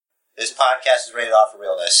This podcast is rated off for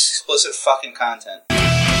realness. Explicit fucking content.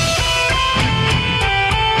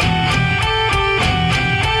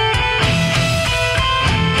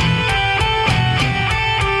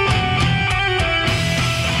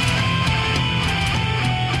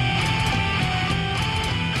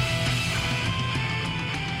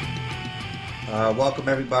 Welcome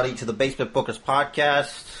everybody to the Basement Bookers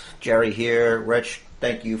podcast. Jerry here. Rich,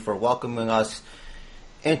 thank you for welcoming us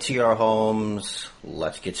into your homes.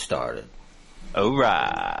 Let's get started.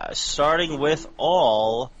 Alright, starting with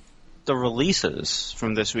all the releases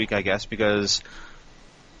from this week, I guess, because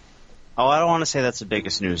I don't want to say that's the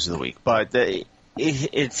biggest news of the week, but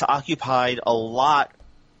it's occupied a lot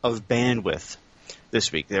of bandwidth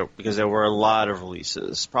this week because there were a lot of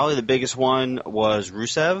releases. Probably the biggest one was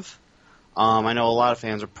Rusev. I know a lot of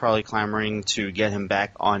fans are probably clamoring to get him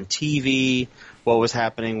back on TV. What was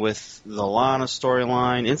happening with the Lana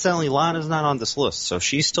storyline? Incidentally, Lana's not on this list, so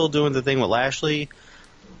she's still doing the thing with Lashley.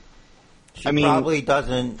 She probably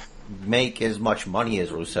doesn't make as much money as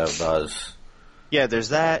Rusev does. Yeah, there's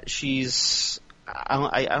that.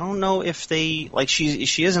 I don't know if they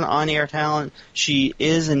she is an on-air talent. She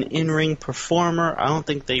is an in-ring performer. I don't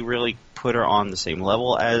think they really put her on the same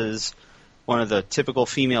level as one of the typical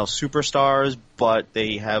female superstars, but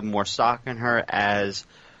they have more stock in her as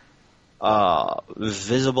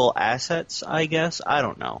visible assets, I guess. I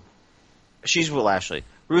don't know. She's with Lashley.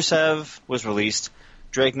 Rusev was released.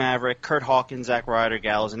 Drake Maverick, Kurt Hawkins, Zack Ryder,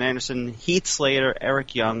 Gallows and Anderson, Heath Slater,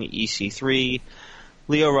 Eric Young, EC3,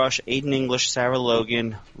 Lio Rush, Aiden English, Sarah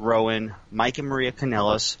Logan, Rowan, Mike and Maria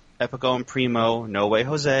Kanellis, Epico and Primo, No Way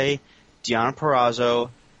Jose, Deonna Purrazzo,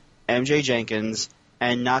 MJ Jenkins,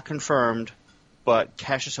 and not confirmed, but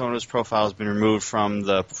Cassius Ohno's profile has been removed from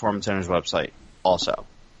the Performance Center's website also.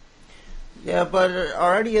 Yeah, but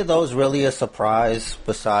are any of those really a surprise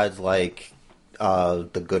besides, the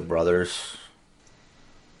Good Brothers?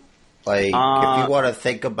 If you want to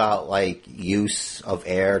think about, use of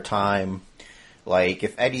airtime,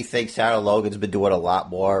 if anything, Sarah Logan's been doing a lot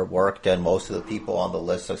more work than most of the people on the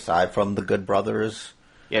list aside from the Good Brothers.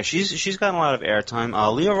 Yeah, she's gotten a lot of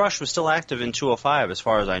airtime. Lio Rush was still active in 205, as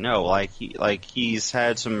far as I know. He's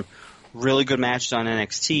had some really good matches on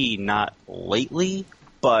NXT, not lately,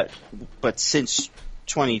 but since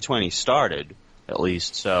 2020 started, at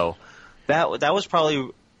least. So that was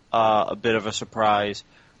probably a bit of a surprise.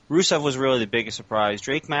 Rusev was really the biggest surprise.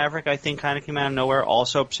 Drake Maverick, I think, kind of came out of nowhere.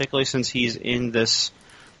 Also, particularly since he's in this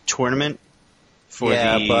tournament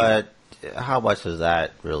but how much is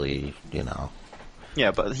that really?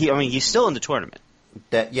 Yeah, but he's still in the tournament.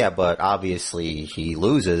 But obviously he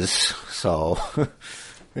loses, so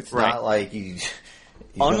it's not like he's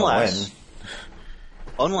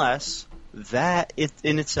unless that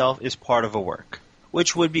in itself is part of a work,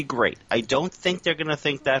 which would be great. I don't think they're going to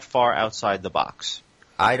think that far outside the box.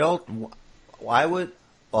 Why would?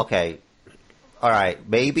 Okay, all right,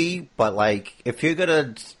 maybe, but if you're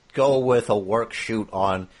going to go with a work shoot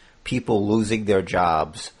on people losing their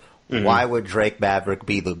jobs. Mm-hmm. Why would Drake Maverick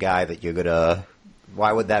be the guy that you're gonna?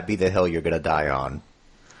 Why would that be the hill you're gonna die on?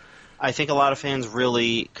 I think a lot of fans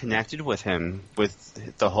really connected with him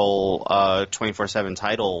with the whole 24/7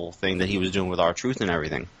 title thing that he was doing with R-Truth and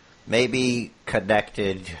everything. Maybe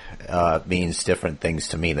connected means different things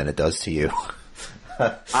to me than it does to you.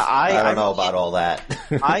 I don't know about all that.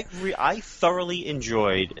 I thoroughly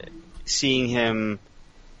enjoyed seeing him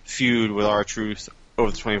feud with R-Truth over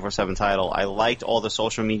the 24/7 title. I liked all the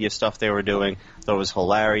social media stuff they were doing. I thought it was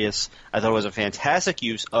hilarious. I thought it was a fantastic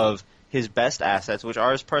use of his best assets, which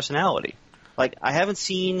are his personality. I haven't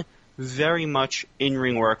seen very much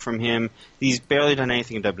in-ring work from him. He's barely done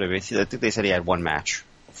anything in WWE. I think they said he had one match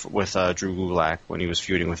with Drew Gulak when he was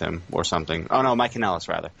feuding with him or something. Oh, no, Mike Kanellis,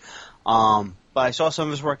 rather. But I saw some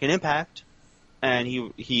of his work in Impact, and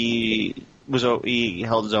he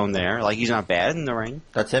held his own there. He's not bad in the ring.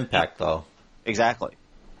 That's Impact, though. Exactly.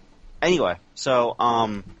 Anyway, so I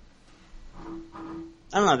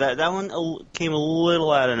don't know. That one came a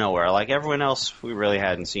little out of nowhere. Everyone else, we really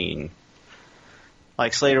hadn't seen.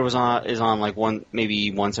 Slater is on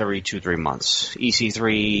maybe once every 2-3 months.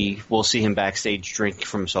 EC3, we'll see him backstage drink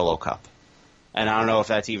from Solo Cup, and I don't know if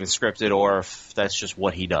that's even scripted or if that's just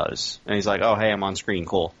what he does. And he's like, "Oh, hey, I'm on screen,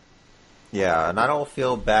 cool." Yeah, and I don't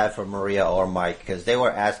feel bad for Maria or Mike because they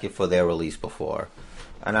were asking for their release before.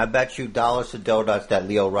 And I bet you dollars to donuts that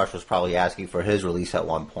Lio Rush was probably asking for his release at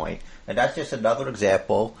one point. And that's just another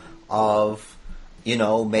example of,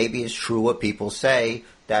 maybe it's true what people say,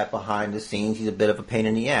 that behind the scenes he's a bit of a pain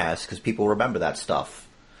in the ass, because people remember that stuff.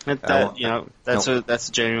 That's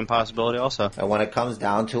a genuine possibility also. And when it comes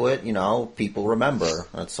down to it, people remember.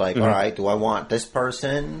 It's all right, do I want this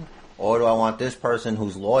person Or do I want this person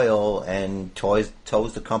who's loyal and toes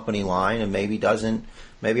the company line and maybe doesn't?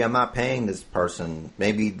 Maybe I'm not paying this person.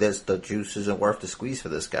 Maybe the juice isn't worth the squeeze for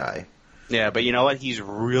this guy. Yeah, but you know what? He's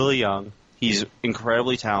really young. He's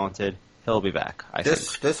incredibly talented. He'll be back, I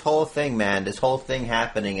think. This whole thing, man, this whole thing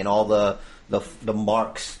happening and all the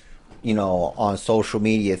marks, on social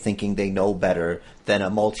media thinking they know better than a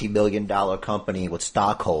multi-million-dollar company with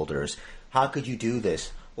stockholders. How could you do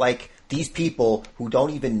this? Like, these people who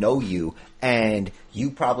don't even know you and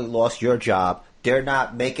you probably lost your job, they're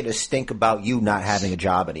not making a stink about you not having a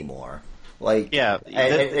job anymore. Like, yeah,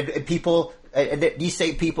 and people... And these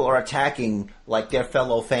same people are attacking like their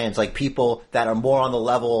fellow fans, like people that are more on the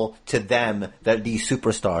level to them that these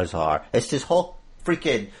superstars are. It's this whole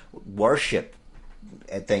freaking worship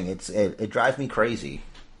thing. It drives me crazy.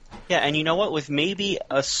 Yeah, and you know what? With maybe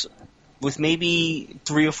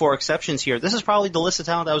 3 or 4 exceptions here, this is probably the list of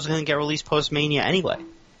talent that was going to get released post-Mania anyway.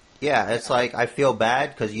 Yeah, it's like I feel bad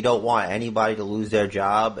because you don't want anybody to lose their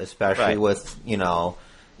job, especially with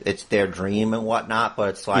it's their dream and whatnot, but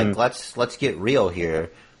it's like let's get real here.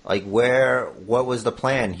 Like, what was the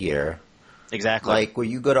plan here? Exactly. Like, were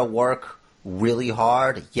you gonna work really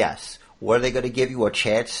hard? Yes. Were they gonna give you a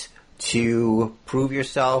chance to prove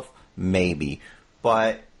yourself? Maybe.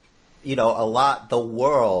 But the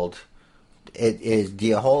world,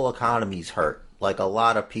 the whole economy's hurt. Like, a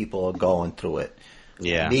lot of people are going through it.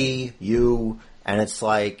 Yeah. Me, you, and it's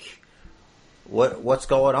like, what's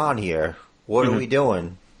going on here? What are we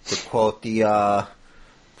doing? To quote the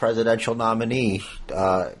presidential nominee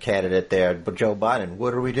candidate there, but Joe Biden,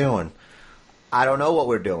 what are we doing? I don't know what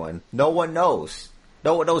we're doing. No one knows.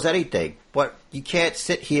 No one knows anything. But you can't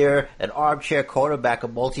sit here and armchair quarterback a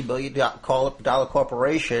multi-million-dollar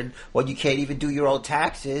corporation when you can't even do your own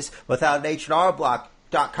taxes without an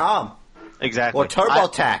H&RBlock.com. Exactly. Or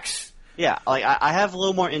TurboTax. Yeah, like I have a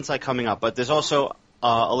little more insight coming up, but there's also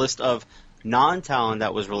a list of non-talent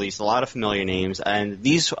that was released, a lot of familiar names, and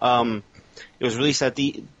these it was released at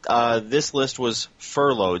this list was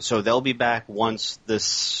furloughed, so they'll be back once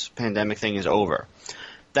this pandemic thing is over.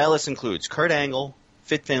 That list includes Kurt Angle,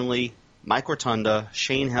 Fit Finlay, Mike Rotunda,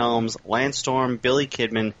 Shane Helms, Lance Storm, Billy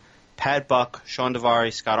Kidman, Pat Buck, Sean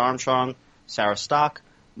Devari, Scott Armstrong, Sarah Stock,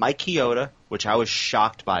 Mike Chioda, which I was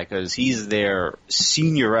shocked by because he's their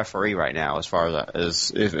senior referee right now, as far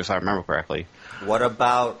as if I remember correctly. What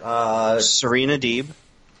about Serena Deeb?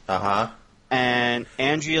 Uh-huh. And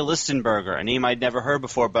Andrea Listenberger, a name I'd never heard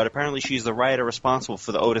before, but apparently she's the writer responsible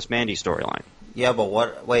for the Otis Mandy storyline. Yeah, but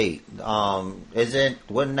wouldn't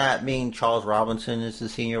that mean Charles Robinson is the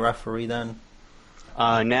senior referee then?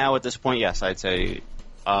 Now at this point, yes, I'd say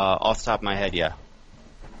off the top of my head, yeah.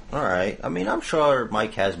 All right. I mean, I'm sure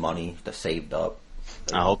Mike has money that's saved up.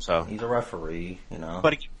 I hope so. He's a referee,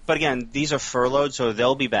 But again, these are furloughed, so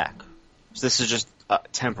they'll be back. So this is just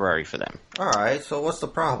temporary for them. All right. So what's the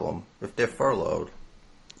problem if they're furloughed?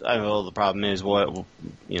 Well, the problem is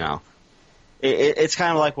it's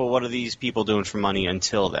kind of like, well, what are these people doing for money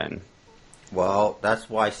until then? Well, that's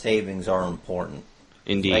why savings are important.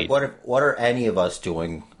 Indeed. Like, what are any of us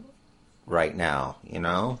doing right now?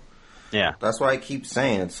 Yeah. That's why I keep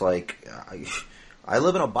saying it's like I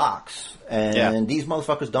live in a box, and these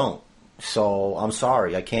motherfuckers don't. So I'm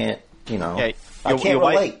sorry, I can't. I can't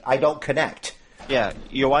relate. I don't connect. Yeah,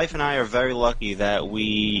 your wife and I are very lucky that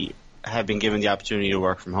we have been given the opportunity to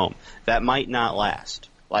work from home. That might not last.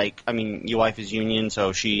 Like, I mean, your wife is union,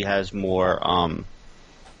 so she has more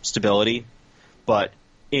stability. But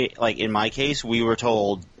in my case, we were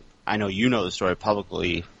told. I know you know the story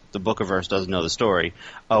publicly. The Bookiverse doesn't know the story.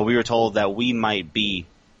 We were told that we might be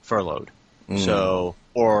furloughed,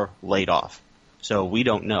 or laid off. So we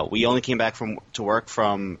don't know. We only came back to work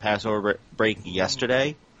from Passover break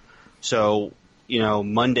yesterday. So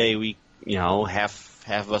Monday we half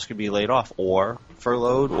of us could be laid off or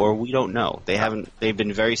furloughed, or we don't know. They've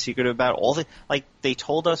been very secretive about it. They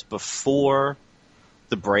told us before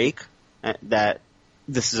the break that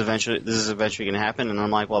this is eventually going to happen, and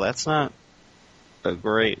I'm like, well, that's not a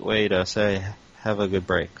great way to say have a good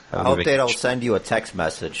break. I hope they don't send you a text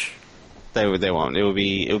message. They won't. It would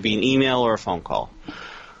be an email or a phone call.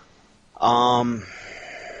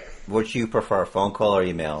 Would you prefer, phone call or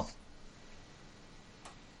email?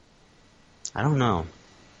 I don't know.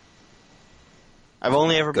 I've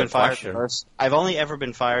only ever been fired in person. I've only ever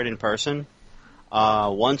been fired in person.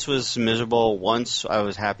 Once was miserable. Once I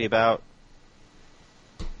was happy about.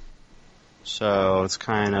 So it's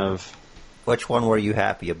kind of. Which one were you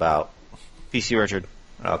happy about? PC Richard.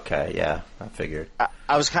 Okay, yeah, I figured.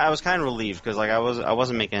 I was kind of relieved because I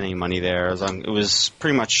wasn't making any money there. It was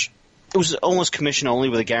pretty much it was almost commission only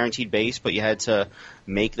with a guaranteed base, but you had to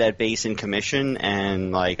make that base in commission.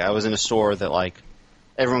 And like, I was in a store that like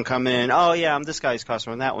everyone come in, oh yeah, I'm this guy's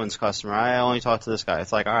customer and that one's customer. I only talk to this guy.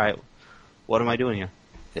 It's like, all right, what am I doing here?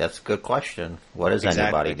 That's a good question. What is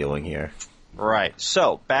anybody doing here? Right.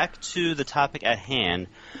 So back to the topic at hand.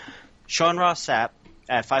 Sean Ross Sapp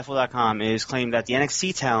at Fightful.com is claimed that the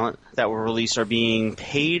NXT talent that were released are being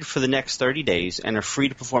paid for the next 30 days and are free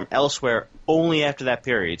to perform elsewhere only after that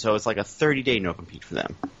period. So it's like a 30-day no-compete for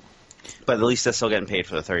them. But at least they're still getting paid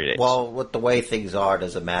for the 30 days. Well, with the way things are,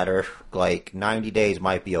 does it matter? Like, 90 days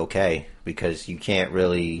might be okay because you can't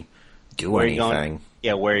really do anything.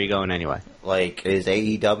 Yeah, where are you going anyway? Like, is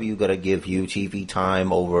AEW going to give you TV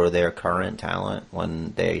time over their current talent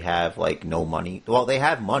when they have, like, no money? Well, they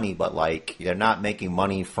have money, but, like, they're not making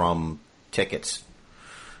money from tickets.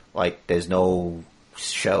 Like, there's no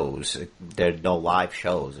shows. There's no live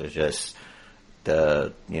shows. There's just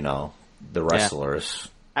the wrestlers.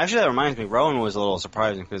 Yeah. Actually, that reminds me, Rowan was a little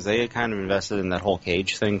surprising because they had kind of invested in that whole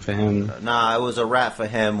cage thing for him. Nah, it was a wrap for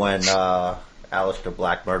him when Aleister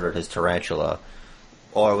Black murdered his tarantula.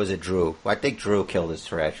 Or was it Drew? I think Drew killed his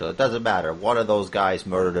tarantula. It doesn't matter. One of those guys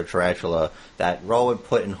murdered a tarantula that Rowan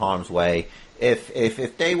put in harm's way.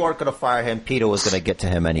 If they weren't going to fire him, Peter was going to get to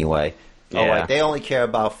him anyway. Yeah. Like, they only care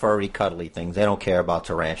about furry, cuddly things. They don't care about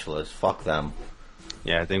tarantulas. Fuck them.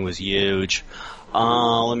 Yeah, that thing was huge.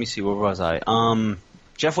 Let me see. Where was I?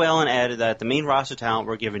 Jeff Whalen added that the main roster talent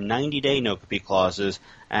were given 90-day no-compete clauses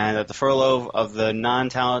and that the furlough of the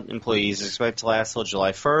non-talent employees is expected to last until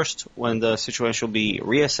July 1st when the situation will be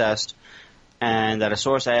reassessed, and that a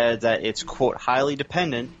source added that it's, quote, highly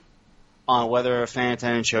dependent on whether fan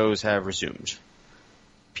attendance shows have resumed.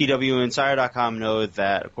 PWInsider.com noted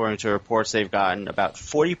that, according to reports they've gotten, about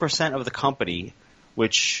 40% of the company,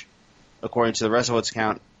 which, according to the rest of its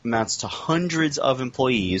account, amounts to hundreds of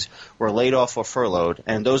employees, were laid off or furloughed,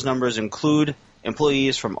 and those numbers include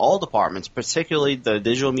employees from all departments, particularly the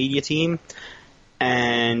digital media team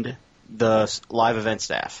and the live event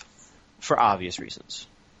staff, for obvious reasons.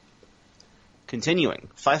 Continuing,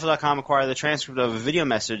 Fightful.com acquired the transcript of a video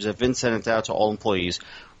message that Vince sent out to all employees,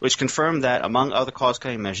 which confirmed that, among other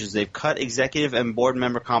cost-cutting measures, they've cut executive and board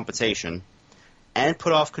member compensation and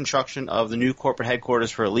put off construction of the new corporate headquarters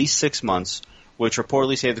for at least 6 months, which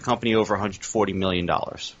reportedly saved the company over $140 million.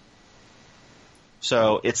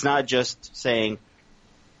 So it's not just saying,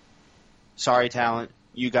 sorry, talent,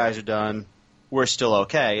 you guys are done, we're still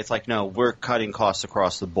okay. It's like, no, we're cutting costs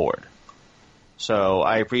across the board. So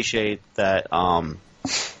I appreciate that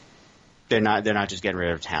they're not just getting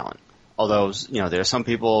rid of talent. Although, there are some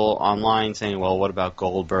people online saying, well, what about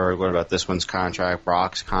Goldberg? What about this one's contract,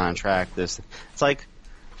 Brock's contract? This, it's like,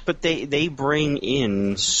 but they bring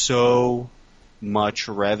in so much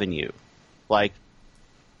revenue. Like,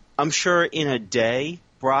 I'm sure in a day,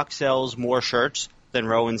 Brock sells more shirts than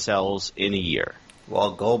Rowan sells in a year.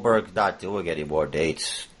 Well, Goldberg's not doing any more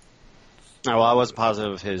dates. Oh, well, I wasn't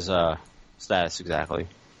positive of his status exactly.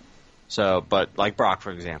 So, but like Brock,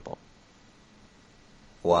 for example.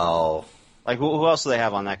 Well, like who else do they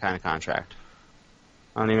have on that kind of contract?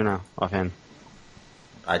 I don't even know offhand.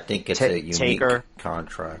 I think it's a unique Taker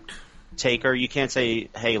contract. Taker, you can't say,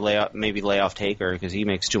 hey, lay off Taker because he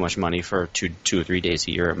makes too much money for two or 3 days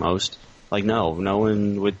a year at most. Like, no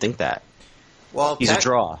one would think that. Well, he's a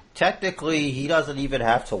draw. Technically, he doesn't even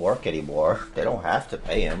have to work anymore. They don't have to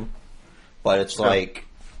pay him. But it's like,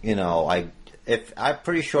 I'm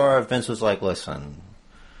pretty sure Vince was like, listen,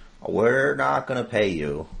 we're not going to pay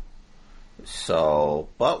you. So,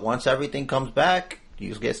 but once everything comes back,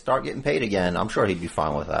 you start getting paid again. I'm sure he'd be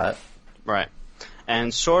fine with that. Right.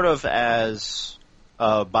 And sort of as,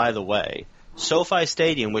 by the way, SoFi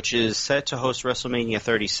Stadium, which is set to host WrestleMania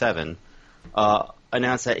 37,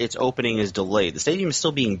 announced that its opening is delayed. The stadium is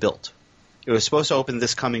still being built. It was supposed to open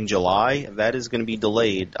this coming July. That is going to be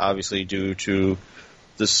delayed, obviously, due to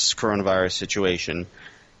this coronavirus situation.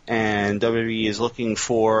 And WWE is looking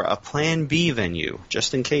for a Plan B venue,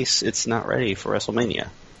 just in case it's not ready for WrestleMania.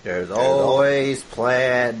 There's always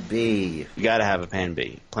Plan B. You got to have a Plan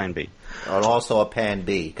B. And also a Pan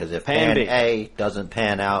B, because if Pan A doesn't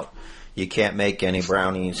pan out, you can't make any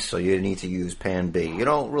brownies, so you need to use Pan B. You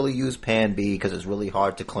don't really use Pan B because it's really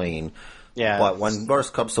hard to clean. Yeah. But when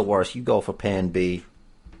worst comes to worst, you go for Pan B.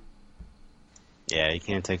 Yeah, you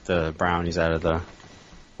can't take the brownies out of the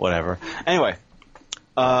whatever. Anyway,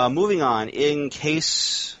 moving on. In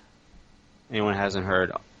case anyone hasn't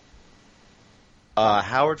heard,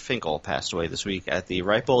 Howard Finkel passed away this week at the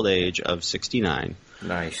ripe old age of 69.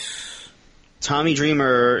 Nice. Tommy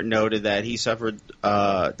Dreamer noted that he suffered,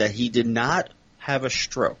 that he did not have a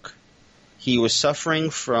stroke. He was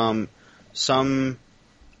suffering from some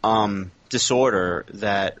disorder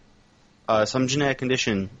that some genetic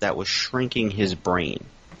condition that was shrinking his brain.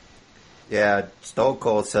 Yeah, Stone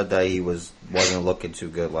Cold said that he wasn't looking too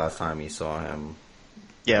good last time he saw him.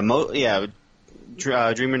 Yeah,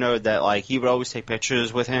 Dreamer noted that like he would always take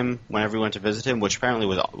pictures with him whenever he went to visit him, which apparently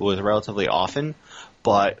was relatively often,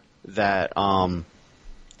 but that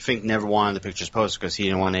Fink never wanted the pictures posted because he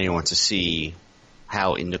didn't want anyone to see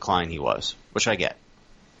how in decline he was, which I get.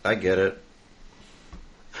 I get it.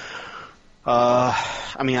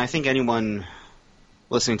 I mean, I think anyone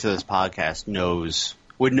listening to this podcast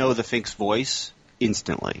would know the Fink's voice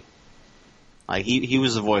instantly. Like he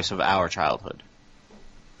was the voice of our childhood.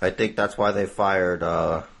 I think that's why they fired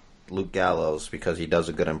Luke Gallows, because he does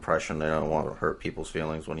a good impression. They don't want to hurt people's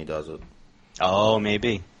feelings when he does it. Oh,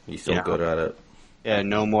 maybe. He's so good at it. Yeah,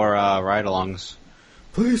 no more ride-alongs.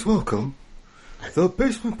 Please welcome the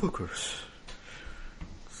Basement Bookers.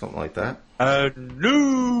 Something like that. A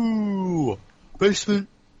new basement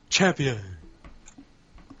champion.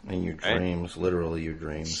 In your dreams, literally your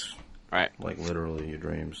dreams. Right. Like literally your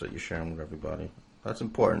dreams that you share them with everybody. That's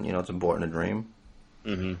important. You know, it's important to dream.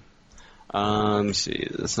 Mm-hmm. Let me see.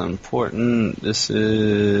 This is important. This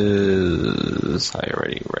is I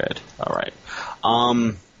already read. All right.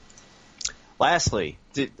 Lastly,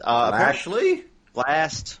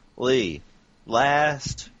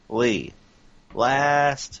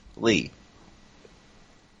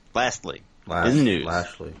 Lastly. In the news.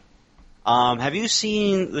 Lastly. Have you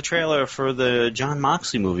seen the trailer for the Jon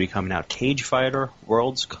Moxley movie coming out, Cage Fighter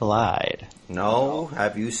Worlds Collide? No.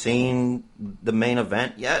 Have you seen the main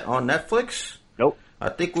event yet on Netflix? Nope. I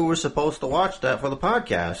think we were supposed to watch that for the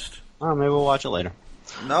podcast. Oh, maybe we'll watch it later.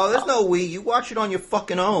 No, there's no we. You watch it on your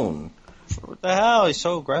fucking own. What the hell? He's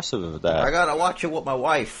so aggressive with that. I gotta watch it with my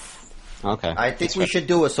wife. Okay. I think we should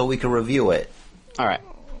do it so we can review it. All right.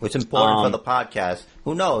 It's important for the podcast.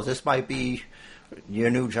 Who knows? This might be your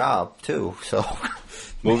new job, too. So,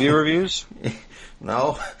 movie reviews?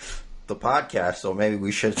 No, the podcast. So maybe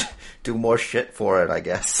we should do more shit for it, I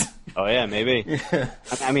guess. Oh, yeah, maybe.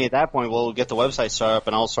 I mean, at that point, we'll get the website started up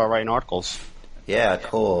and I'll start writing articles. Yeah,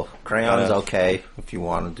 cool. Crayon's okay if you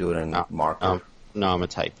want to do it in marker. No, I'm a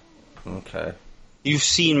type. Okay. You've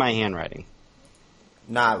seen my handwriting.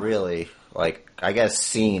 Not really. Like, I guess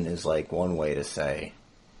seen is like one way to say.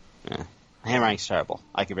 Yeah. Handwriting's terrible.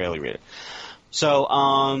 I can barely read it. So,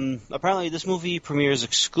 apparently this movie premieres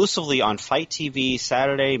exclusively on Fight TV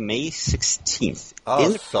Saturday, May 16th.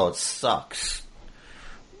 Oh, so it sucks.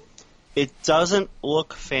 It doesn't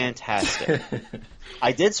look fantastic.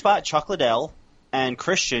 I did spot Chuck Liddell and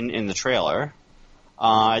Christian in the trailer.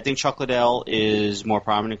 I think Chuck Liddell is more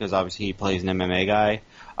prominent because obviously he plays an MMA guy.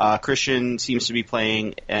 Christian seems to be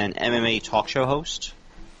playing an MMA talk show host.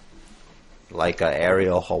 Like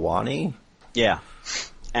Ariel Helwani? Yeah.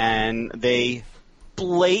 And they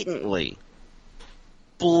blatantly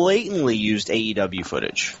used AEW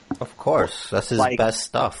footage. Of course. That's his best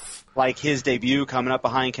stuff. Like his debut coming up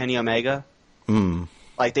behind Kenny Omega.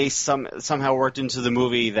 Like they somehow worked into the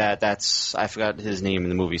movie that's I forgot his name in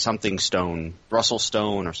the movie, something Stone, Russell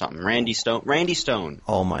Stone or something, Randy Stone.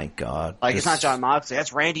 Oh my god! Like it's not Jon Moxley,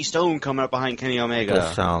 that's Randy Stone coming up behind Kenny Omega.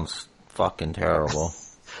 This sounds fucking terrible.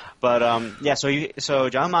 But yeah, so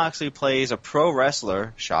Jon Moxley plays a pro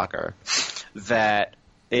wrestler, shocker, that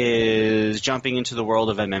is jumping into the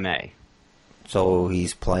world of MMA. So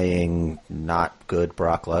he's playing not good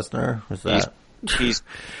Brock Lesnar? Is that? He's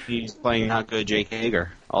playing not good Jake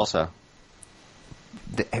Hager also.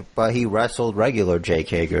 But he wrestled regular Jake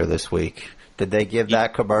Hager this week. Did they give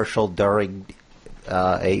that commercial during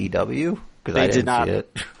AEW? Because I didn't see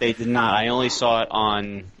it. They did not. I only saw it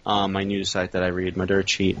on my news site that I read, my dirt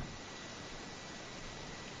sheet.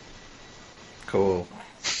 Cool.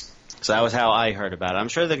 So that was how I heard about it. I'm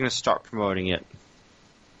sure they're going to start promoting it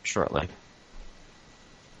shortly.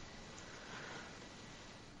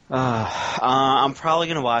 I'm probably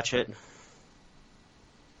going to watch it.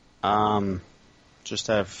 Just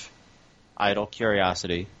have idle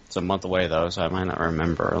curiosity. It's a month away, though, so I might not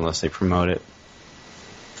remember unless they promote it.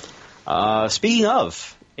 Speaking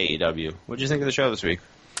of AEW, what did you think of the show this week?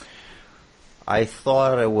 I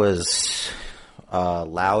thought it was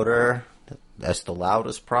louder. That's the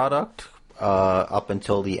loudest product up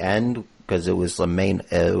until the end because it was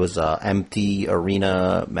a empty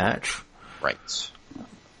arena match. Right.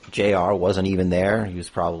 JR wasn't even there. He was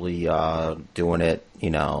probably doing it,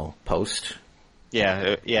 post.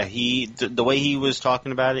 Yeah. The way he was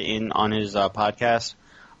talking about it on his podcast,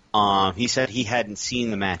 he said he hadn't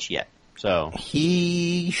seen the match yet. So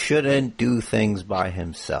he shouldn't do things by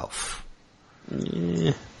himself.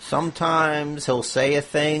 Yeah. Sometimes he'll say a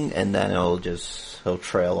thing and then he'll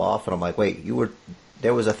trail off, and I'm like, wait,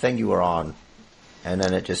 there was a thing you were on, and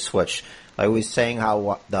then it just switched. I was saying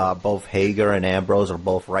how both Hager and Ambrose are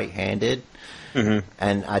both right-handed, and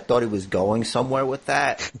I thought he was going somewhere with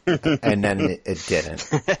that, and then it didn't.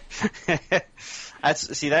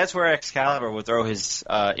 That's where Excalibur would throw his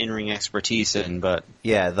in-ring expertise in, but...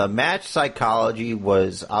 Yeah, the match psychology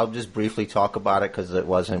was... I'll just briefly talk about it because it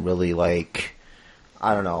wasn't really like...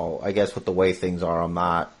 I don't know. I guess with the way things are, I'm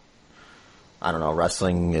not... I don't know.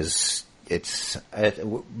 Wrestling is...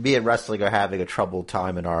 me and wrestling are having a troubled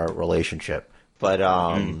time in our relationship. But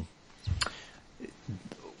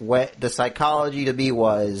the psychology to me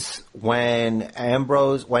was when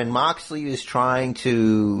Moxley was trying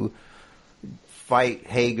to fight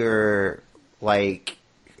Hager, like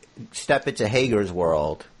step into Hager's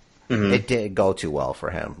world, it didn't go too well for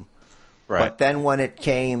him. Right. But then when it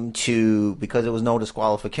came to, because there was no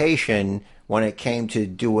disqualification, when it came to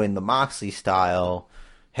doing the Moxley style,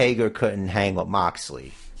 Hager couldn't hang with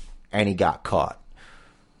Moxley, and he got caught.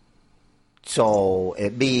 So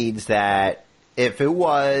it means that if it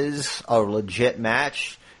was a legit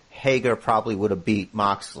match, Hager probably would have beat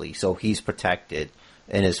Moxley, so he's protected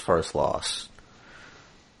in his first loss.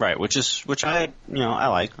 Right, which I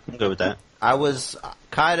like. I'm good with that. I was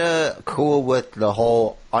kind of cool with the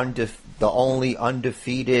whole the only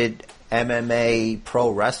undefeated MMA pro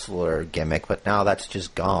wrestler gimmick, but now that's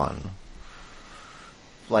just gone.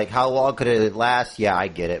 Like, how long could it last? Yeah, I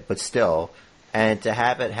get it, but still. And to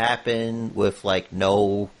have it happen with, like,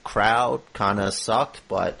 no crowd kind of sucked,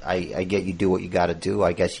 but I get you do what you got to do.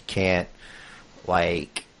 I guess you can't,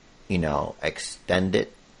 like, extend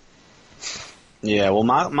it. Yeah, well,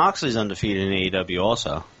 Moxley's undefeated in AEW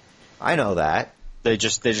also. I know that. They're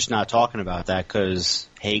just not talking about that because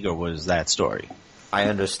Hager was that story. I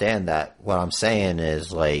understand that. What I'm saying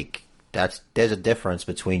is, like, there's a difference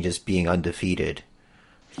between just being undefeated.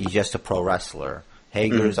 He's just a pro wrestler.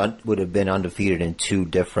 Hager's would have been undefeated in two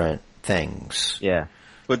different things. Yeah.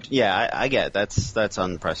 But, yeah, I get it. That's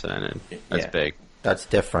unprecedented. That's big. That's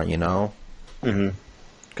different,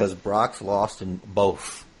 Because Brock's lost in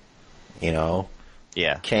both,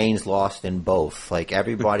 Yeah. Kane's lost in both. Like,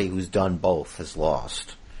 everybody who's done both has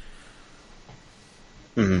lost.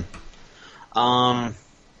 I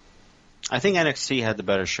think NXT had the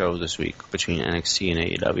better show this week between NXT and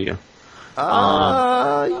AEW.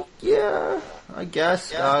 Yeah, I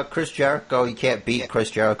guess. Chris Jericho, you can't beat Chris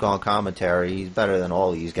Jericho on commentary. He's better than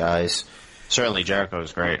all these guys. Certainly,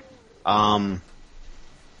 Jericho's great. Someone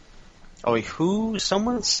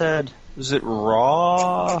said, was it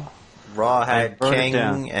Raw? Raw had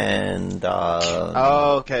King and...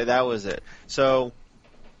 okay, that was it. So,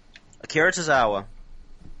 Akira Tozawa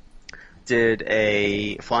did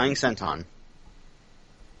a flying senton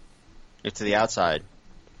to the outside.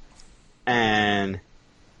 And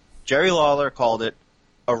Jerry Lawler called it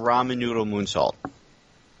a ramen noodle moonsault.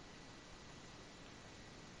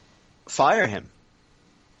 Fire him.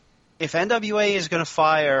 If NWA is going to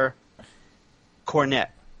fire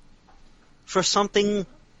Cornette for something,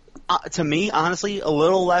 to me, honestly, a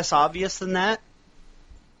little less obvious than that,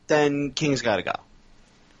 then King's got to go.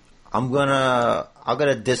 I'm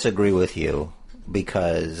gonna disagree with you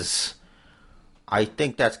because I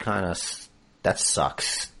think that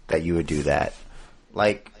sucks that you would do that.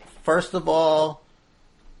 Like, first of all,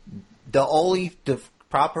 the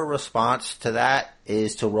proper response to that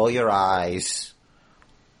is to roll your eyes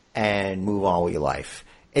and move on with your life.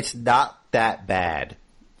 It's not that bad.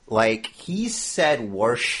 Like, he said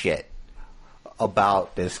worse shit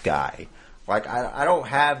about this guy. Like, I don't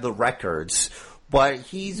have the records, but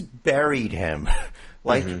he's buried him.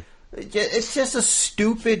 Like, it's just a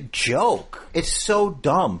stupid joke. It's so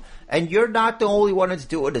dumb. And you're not the only one that's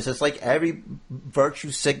doing this. It's like every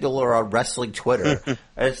virtue signaler on wrestling Twitter.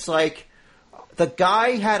 It's like, the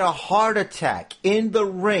guy had a heart attack in the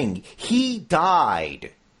ring. He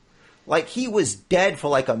died. Like, he was dead for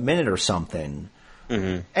like a minute or something.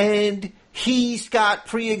 And he's got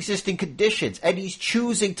pre-existing conditions. And he's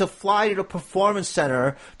choosing to fly to the performance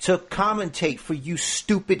center to commentate for you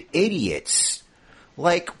stupid idiots.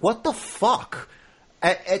 Like, what the fuck?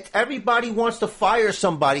 Everybody wants to fire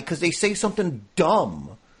somebody because they say something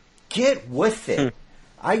dumb. Get with it.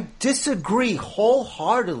 I disagree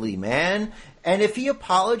wholeheartedly, man. And if he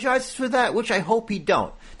apologizes for that, which I hope he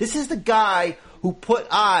don't, this is the guy who put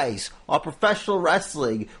eyes on professional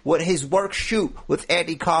wrestling with his work shoot with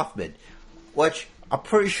Andy Kaufman, which I'm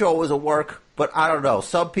pretty sure was a work, but I don't know.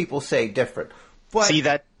 Some people say different. But see,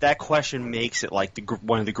 that question makes it like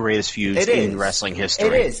one of the greatest feuds in wrestling history.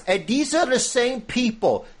 It is. And these are the same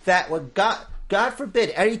people that got God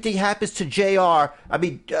forbid anything happens to JR,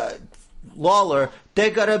 Lawler,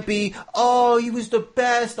 they're gonna be, oh, he was the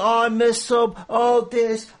best, oh, I miss him, oh,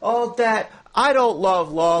 this, oh, that. I don't love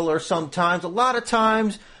Lawler sometimes. A lot of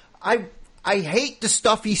times, I hate the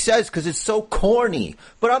stuff he says because it's so corny.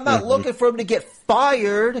 But I'm not looking for him to get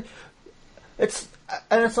fired. It's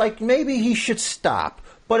like, maybe he should stop.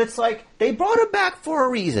 But it's like, they brought him back for a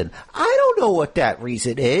reason. I don't know what that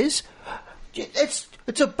reason is. It's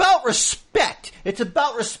about respect. It's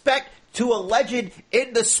about respect to a legend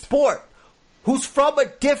in the sport who's from a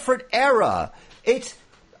different era. It's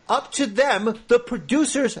up to them, the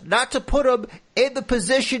producers, not to put him in the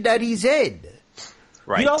position that he's in.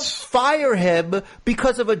 Right. You don't fire him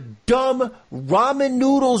because of a dumb ramen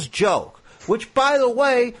noodles joke. Which, by the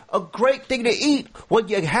way, a great thing to eat when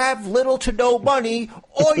you have little to no money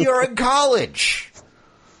or you're in college.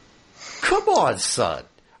 Come on, son.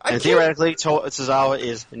 Theoretically, Tozawa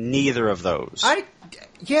is neither of those.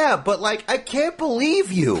 Yeah, but, I can't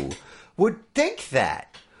believe you would think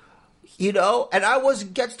that. You know? And I was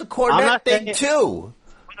against the Cornette thing, too.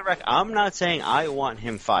 For the record, I'm not saying I want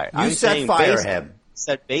him fired. I'm saying fire him.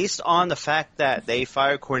 Based on the fact that they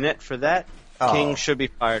fired Cornette for that, King should be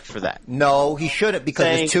fired for that. No, he shouldn't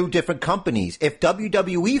because it's two different companies. If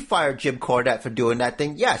WWE fired Jim Cornette for doing that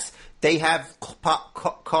thing, yes, they have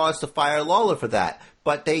cause to fire Lawler for that,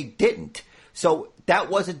 but they didn't. So that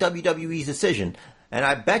wasn't WWE's decision, and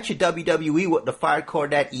I bet you WWE wouldn't have fired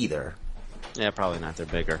Cornette either. Yeah, probably not. They're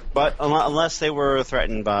bigger, but unless they were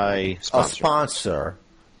threatened by a sponsor,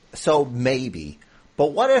 so maybe.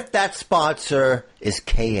 But what if that sponsor is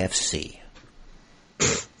KFC?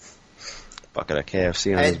 Bucket of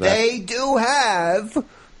KFC on his back. And they do have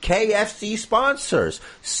KFC sponsors.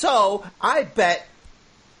 So, I bet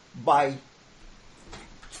by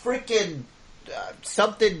freaking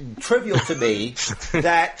something trivial to me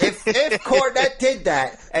that if Cornette did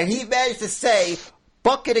that and he managed to say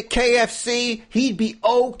bucket of KFC, he'd be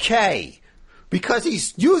okay. Because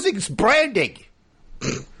he's using branding.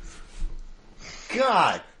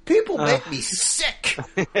 God, people make me sick.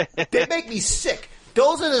 They make me sick.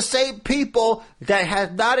 Those are the same people that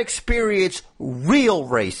have not experienced real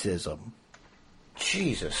racism.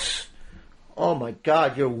 Jesus. Oh my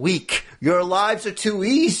God, you're weak. Your lives are too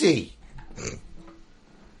easy.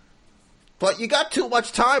 But you got too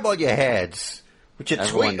much time on your hands. Which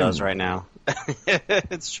everyone does right now.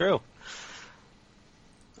 It's true.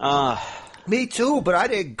 Me too, but I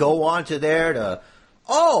didn't go on to there to...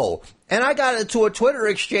 Oh, and I got into a Twitter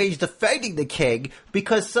exchange defending the King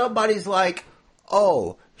because somebody's like...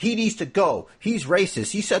 Oh, he needs to go. He's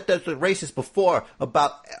racist. He said that's racist before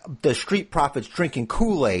about the Street Profits drinking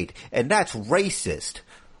Kool-Aid, and that's racist.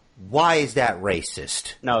 Why is that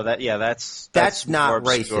racist? No, that's not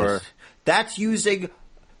racist. That's using.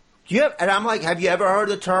 And I'm like, have you ever heard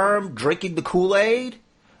the term drinking the Kool-Aid?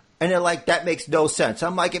 And they're like, that makes no sense.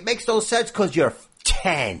 I'm like, it makes no sense because you're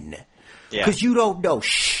 10. Because you don't know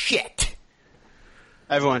shit.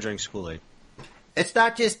 Everyone drinks Kool-Aid. It's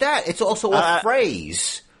not just that. It's also a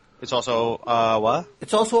phrase. It's also, what?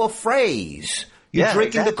 It's also a phrase. You're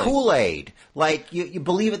drinking the Kool-Aid. Like, you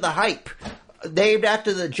believe in the hype. Named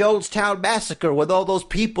after the Jonestown Massacre when all those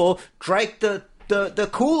people drank the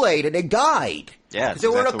Kool-Aid and they died. Yeah. They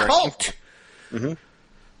were in a cult. Mm-hmm.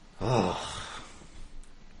 Oh.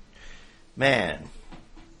 Man.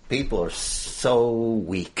 People are so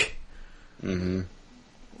weak. Mm-hmm.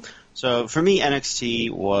 So, for me, NXT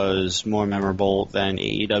was more memorable than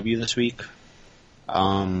AEW this week.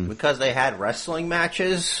 Because they had wrestling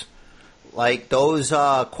matches? Like those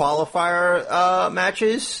qualifier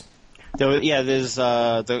matches? There's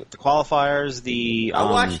the qualifiers,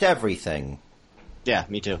 I watched everything. Yeah,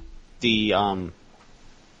 me too.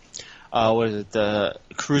 What is it? The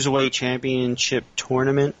Cruiserweight Championship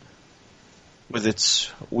Tournament with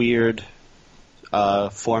its weird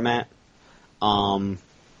format.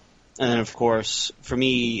 And then, of course, for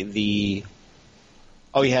me, you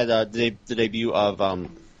had the debut of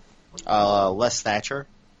Les Thatcher.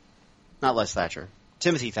 Not Les Thatcher.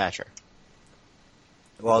 Timothy Thatcher.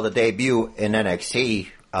 Well, the debut in NXT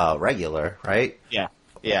regular, right? Yeah.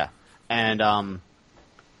 And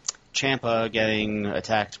Ciampa getting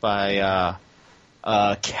attacked by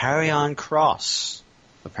Karrion Kross,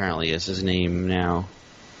 apparently is his name now.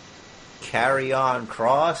 Karrion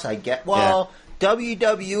Kross? I get... Well... Yeah.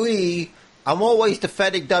 WWE, I'm always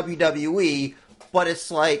defending WWE, but it's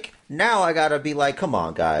like, now I gotta be like, come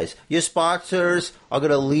on, guys. Your sponsors are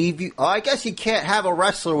gonna leave you. Oh, I guess you can't have a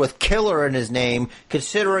wrestler with Killer in his name,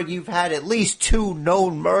 considering you've had at least 2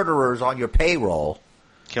 known murderers on your payroll.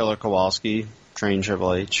 Killer Kowalski, trained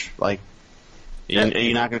Triple H.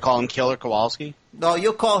 You're not going to call him Killer Kowalski? No,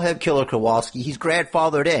 you'll call him Killer Kowalski. He's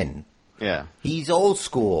grandfathered in. Yeah. He's old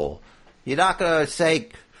school. You're not going to say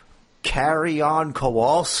Carry On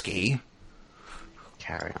Kowalski.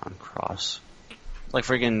 Carry On Cross. Like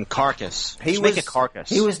friggin' Carcass. Make it Carcass.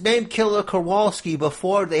 He was named Killer Kowalski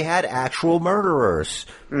before they had actual murderers.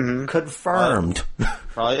 Mm-hmm. Confirmed.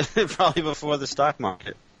 Probably before the stock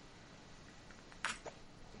market.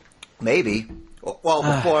 Maybe. Well,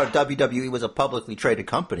 before WWE was a publicly traded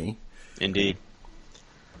company. Indeed.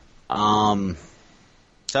 So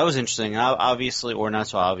that was interesting. Obviously, or not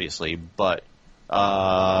so obviously, but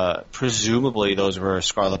presumably those were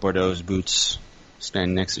Scarlett Bordeaux's boots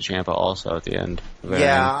standing next to Ciampa also at the end.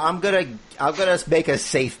 Yeah, I'm gonna make a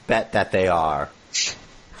safe bet that they are.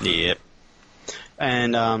 Yep.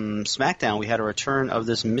 And SmackDown, we had a return of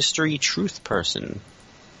this mystery truth person.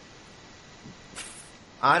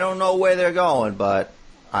 I don't know where they're going, but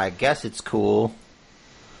I guess it's cool.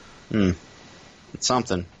 It's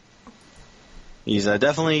something. He's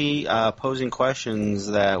definitely posing questions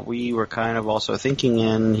that we were kind of also thinking,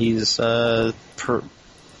 and he's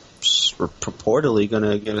purportedly going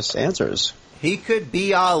to give us answers. He could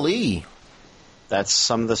be Ali. That's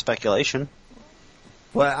some of the speculation.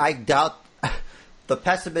 Well, I doubt the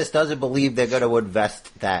pessimist doesn't believe they're going to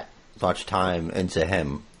invest that much time into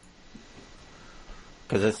him.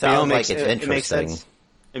 Because it sounds like it's interesting.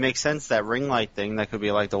 It makes sense, that ring light thing. That could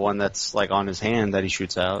be like the one that's like on his hand that he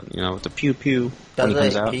shoots out, with the pew pew.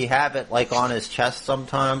 Does he have it like on his chest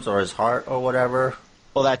sometimes, or his heart, or whatever?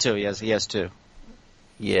 Well, that too. He has two.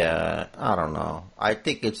 Yeah, I don't know. I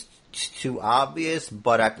think it's too obvious,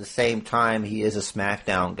 but at the same time, he is a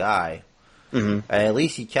SmackDown guy. Mm-hmm. And at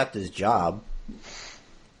least he kept his job.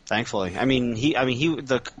 Thankfully,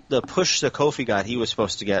 the push that Kofi got, he was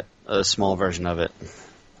supposed to get a small version of it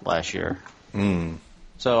last year. Mm.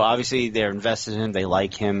 So obviously they're invested in him. They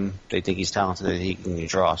like him. They think he's talented. That he can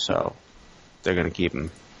draw. So they're going to keep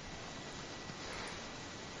him.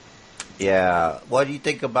 Yeah. What do you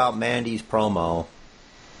think about Mandy's promo?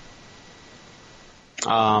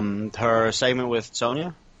 Her segment with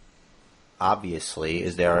Sonya? Obviously.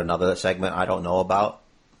 Is there another segment I don't know about?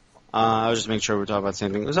 I was just making sure we're talking about the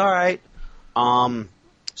same thing. It was alright.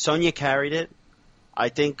 Sonya carried it. I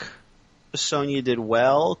think Sonya did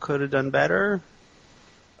well. Could have done better.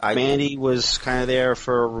 Mandy was kind of there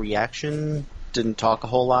for a reaction. Didn't talk a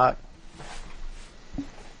whole lot.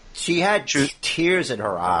 She had tears in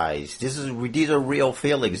her eyes. These are real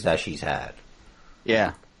feelings that she's had.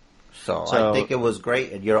 Yeah. So I think it was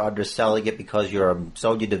great, and you're underselling it because you're a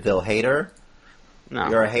Sonya Deville hater. No.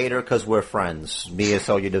 You're a hater because we're friends. Me and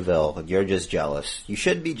Sonya Deville. And you're just jealous. You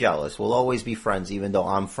shouldn't be jealous. We'll always be friends, even though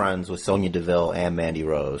I'm friends with Sonya Deville and Mandy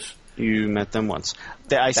Rose. You met them once.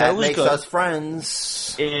 I said that it was makes good. us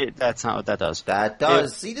friends. That's not what that does. That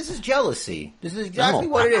does. See, this is jealousy. This is exactly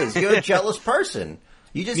what it is. You're a jealous person.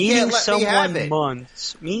 You just can't let me have it.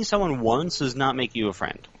 Meeting someone once does not make you a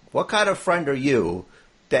friend. What kind of friend are you?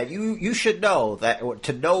 That you should know that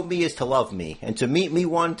to know me is to love me, and to meet me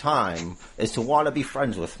one time is to want to be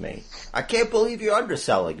friends with me. I can't believe you're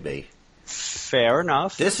underselling me. Fair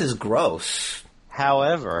enough. This is gross.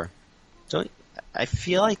 However, I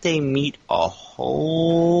feel like they meet a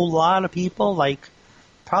whole lot of people, like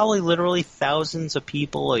probably literally thousands of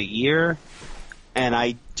people a year, and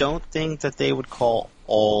I don't think that they would call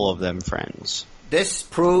all of them friends. This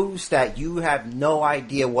proves that you have no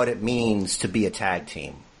idea what it means to be a tag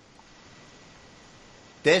team.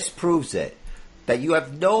 This proves it. That you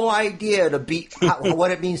have no idea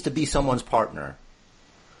what it means to be someone's partner.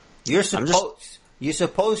 You're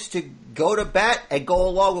supposed to go to bat and go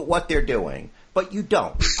along with what they're doing. But you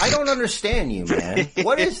don't. I don't understand you, man.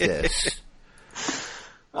 What is this? Is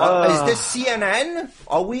this CNN?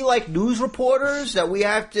 Are we like news reporters that we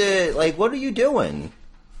have to, what are you doing?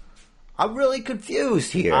 I'm really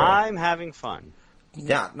confused here. I'm having fun.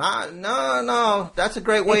 No. That's a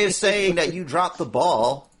great way of saying that you dropped the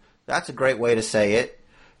ball. That's a great way to say it.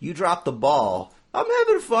 You dropped the ball. I'm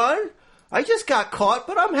having fun. I just got caught,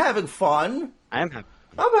 but I'm having fun. I'm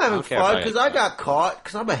having fun because I got caught,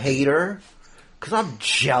 because I'm a hater, because I'm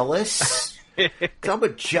jealous, because I'm a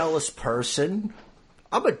jealous person.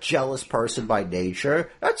 I'm a jealous person by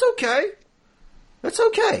nature. That's okay. That's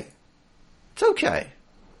okay. It's okay.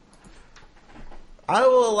 I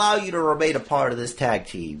will allow you to remain a part of this tag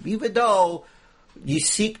team, even though you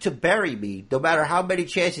seek to bury me, no matter how many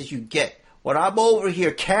chances you get, when I'm over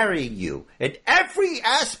here carrying you in every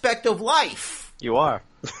aspect of life. You are.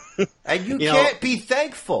 And you can't be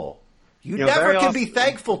thankful. You never can be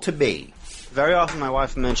thankful to me. Very often my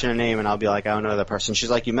wife will mention a name and I'll be like, I don't know that person. She's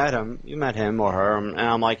like, you met him or her. And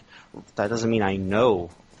I'm like, that doesn't mean I know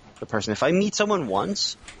the person. If I meet someone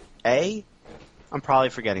once, A, I'm probably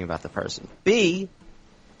forgetting about the person. B,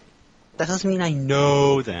 that doesn't mean I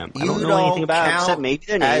know them. I don't know anything about them except maybe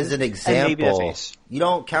their name as an example, and maybe their face. You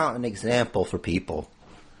don't count an example for people.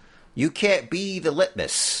 You can't be the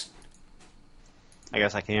litmus. I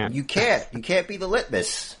guess I can't. You can't. You can't be the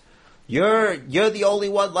litmus. You're the only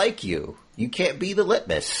one like you. You can't be the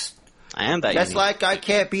litmus. I am that. Just like I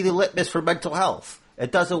can't be the litmus for mental health.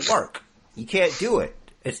 It doesn't work. You can't do it.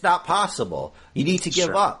 It's not possible. You need to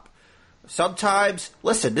give up. Sometimes,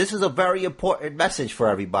 listen, this is a very important message for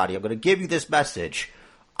everybody. I'm going to give you this message.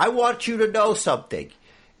 I want you to know something.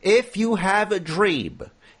 If you have a dream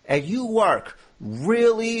and you work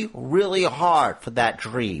really, really hard for that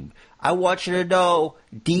dream, I want you to know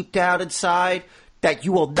deep down inside that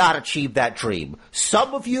you will not achieve that dream.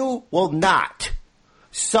 Some of you will not.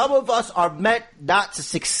 Some of us are meant not to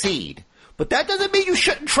succeed. But that doesn't mean you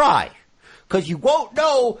shouldn't try. Because you won't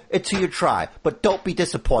know until you try. But don't be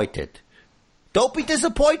disappointed. Don't be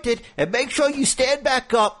disappointed, and make sure you stand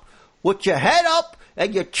back up with your head up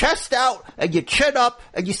and your chest out and your chin up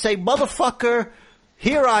and you say, motherfucker,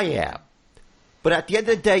 here I am. But at the end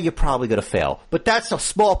of the day, you're probably going to fail. But that's a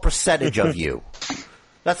small percentage of you.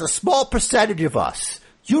 That's a small percentage of us.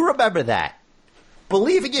 You remember that.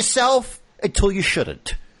 Believe in yourself until you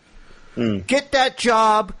shouldn't. Get that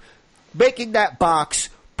job, making that box,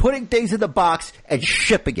 putting things in the box, and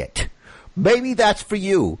shipping it. Maybe that's for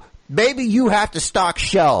you. Maybe you have to stock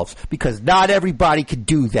shelves because not everybody can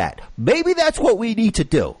do that. Maybe that's what we need to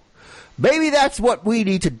do. Maybe that's what we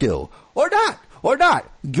need to do. Or not. Or not.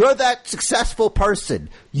 You're that successful person.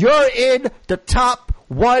 You're in the top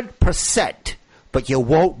 1%. But you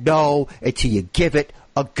won't know until you give it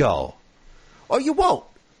a go. Or you won't.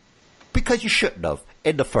 Because you shouldn't have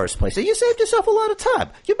in the first place. And you saved yourself a lot of time.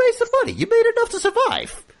 You made some money. You made enough to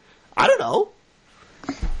survive. I don't know.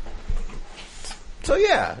 So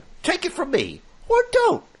yeah. Take it from me. Or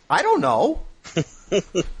don't. I don't know.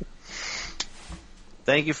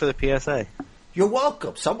 Thank you for the PSA. You're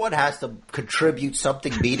welcome. Someone has to contribute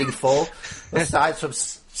something meaningful aside from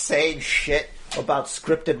saying shit about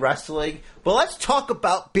scripted wrestling. But let's talk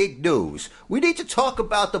about big news. We need to talk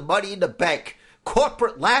about the Money in the Bank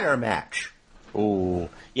corporate ladder match. Ooh.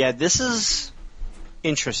 Yeah, this is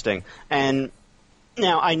interesting. And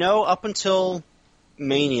now, I know up until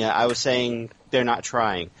Mania, I was saying they're not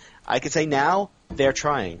trying. I could say now they're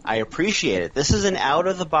trying. I appreciate it. This is an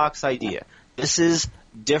out-of-the-box idea. This is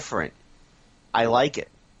different. I like it.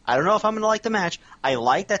 I don't know if I'm going to like the match. I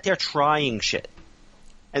like that they're trying shit.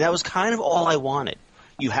 And that was kind of all I wanted.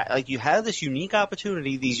 You had this unique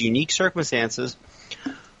opportunity, these unique circumstances.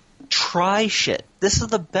 Try shit. This is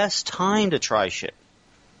the best time to try shit.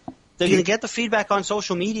 They're going to get the feedback on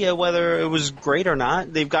social media, whether it was great or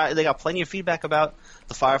not. They got plenty of feedback about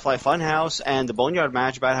the Firefly Funhouse and the Boneyard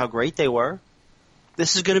match about how great they were.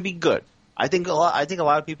 This is going to be good. I think a lot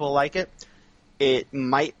of people like it.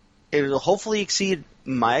 It'll hopefully exceed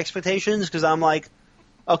my expectations because I'm like,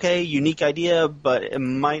 okay, unique idea, but it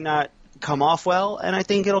might not come off well, and I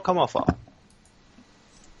think it'll come off well.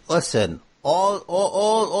 Listen,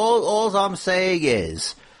 all I'm saying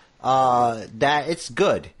is that it's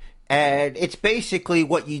good. And it's basically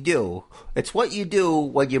what you do. It's what you do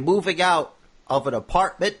when you're moving out of an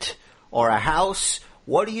apartment or a house.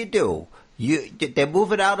 What do? They're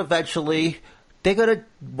moving out eventually.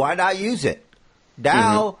 Why not use it?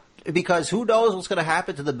 Now, because who knows what's going to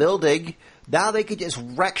happen to the building. Now they could just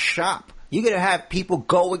wreck shop. You're going to have people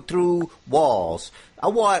going through walls. I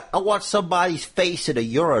want somebody's face in a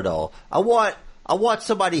urinal. I want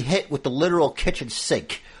somebody hit with the literal kitchen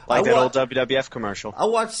sink. Like that old WWF commercial. I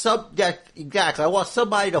want exactly. I want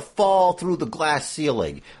somebody to fall through the glass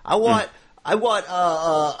ceiling. I want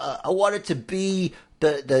it to be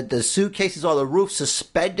the suitcases on the roof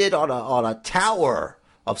suspended on a tower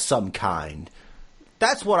of some kind.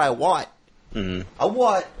 That's what I want. Mm-hmm. I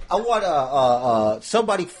want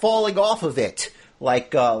somebody falling off of it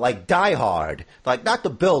like Die Hard, like not the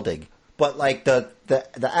building, but like the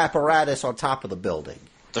apparatus on top of the building,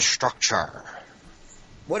 the structure.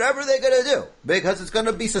 Whatever they're going to do, because it's going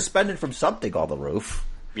to be suspended from something on the roof.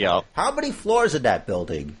 Yeah. How many floors in that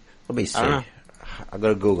building? Let me see. I'm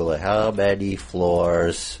going to Google it. How many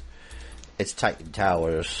floors? It's Titan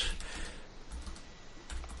Towers.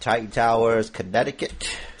 Titan Towers,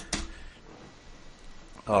 Connecticut.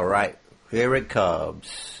 All right. Here it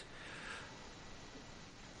comes.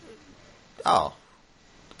 Oh.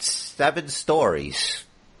 7 stories.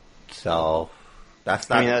 So, that's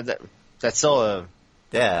not... I mean, that's still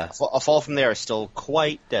Yeah. A fall from there is still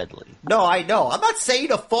quite deadly. No, I know. I'm not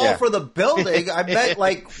saying a fall for the building. I meant,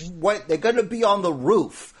 like, what they're going to be on the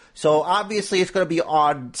roof. So, obviously, it's going to be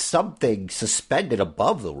on something suspended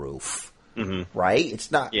above the roof. Mm-hmm. Right?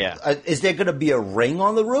 It's not... Yeah. Is there going to be a ring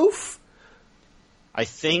on the roof? I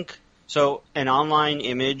think... So, an online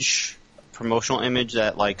image, promotional image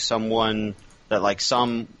that, like, some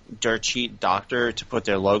dirt sheet doctor to put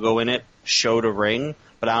their logo in it showed a ring,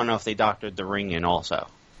 but I don't know if they doctored the ring in also.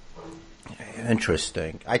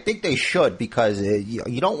 Interesting. I think they should, because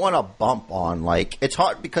you don't want to bump on, like... It's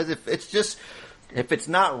hard, because if it's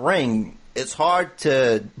not ring, it's hard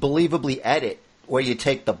to believably edit where you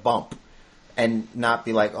take the bump and not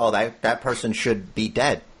be like, oh, that person should be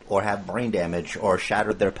dead or have brain damage or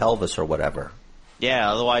shattered their pelvis or whatever.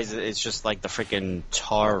 Yeah, otherwise it's just like the freaking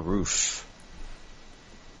tar roof.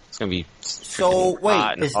 It's going to be so,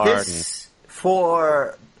 wait, is this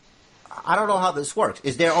for... I don't know how this works.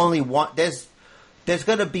 Is there only one... There's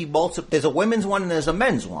going to be multiple... There's a women's one and there's a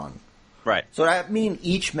men's one. Right. So that mean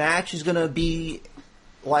each match is going to be,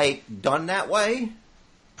 like, done that way?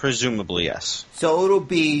 Presumably, yes. So it'll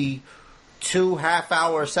be 2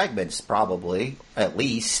 half-hour segments, probably, at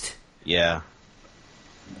least. Yeah.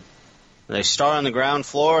 They start on the ground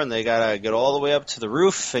floor, and they gotta get all the way up to the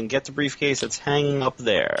roof and get the briefcase that's hanging up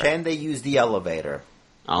there. Can they use the elevator?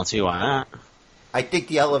 I don't see why not. I think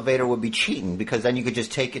the elevator would be cheating, because then you could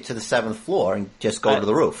just take it to the 7th floor and just go to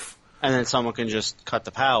the roof. And then someone can just cut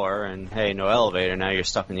the power, and hey, no elevator, now you're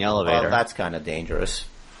stuck in the elevator. Well, that's kind of dangerous.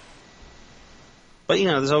 But, you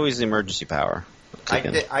know, there's always the emergency power.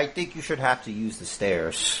 I think you should have to use the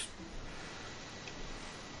stairs.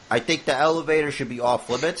 I think the elevator should be off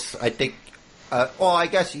limits. I think, I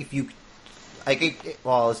guess if you,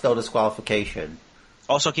 it's no disqualification.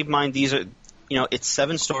 Also, keep in mind, these are, it's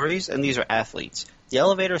 7 stories, and these are athletes. The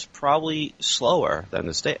elevator is probably slower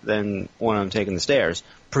than when I'm taking the stairs.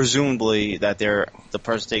 Presumably, that the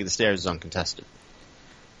person taking the stairs is uncontested.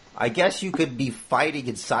 I guess you could be fighting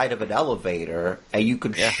inside of an elevator, and you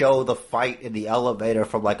could show the fight in the elevator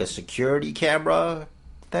from, like, a security camera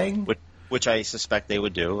thing? Which I suspect they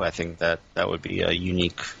would do. I think that would be a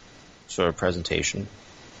unique sort of presentation.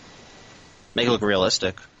 Make it look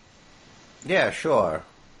realistic. Yeah, sure.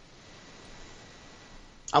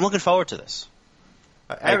 I'm looking forward to this.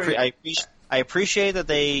 I appreciate that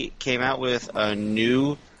they came out with a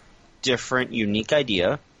new, different, unique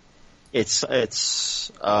idea. It's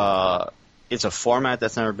a format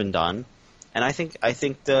that's never been done, and I think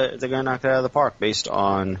they're going to knock it out of the park based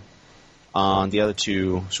on the other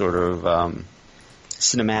 2 sort of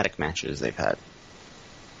cinematic matches they've had.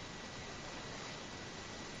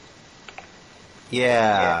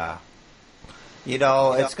 Yeah.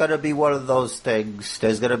 It's going to be one of those things.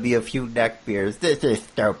 There's going to be a few neck beers. This is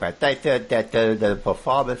stupid. They said that the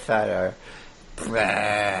performance center...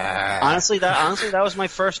 Honestly, that was my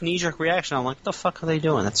first knee-jerk reaction. I'm like, what the fuck are they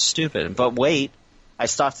doing? That's stupid. But wait, I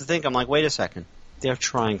stopped to think. I'm like, wait a second. They're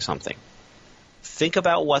trying something. Think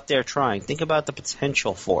about what they're trying. Think about the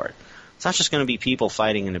potential for it. It's not just going to be people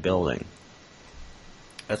fighting in a building.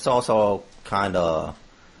 It's also kind of...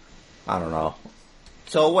 I don't know.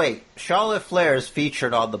 So wait, Charlotte Flair is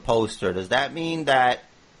featured on the poster. Does that mean that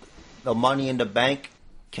the Money in the Bank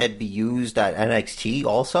can be used at NXT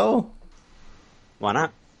also? Why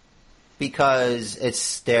not? Because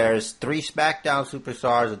there's 3 SmackDown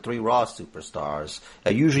superstars and 3 Raw superstars.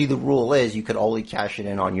 Usually the rule is you can only cash it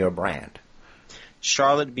in on your brand.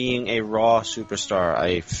 Charlotte being a Raw superstar,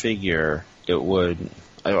 I figure a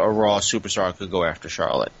Raw superstar could go after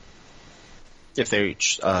Charlotte if they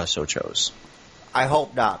so chose. I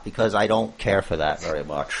hope not, because I don't care for that very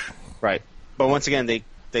much. Right, but once again,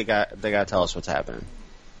 they got to tell us what's happening.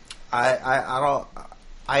 I don't.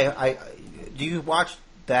 Do you watch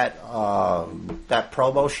that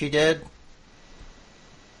promo she did?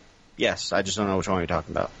 Yes, I just don't know which one you're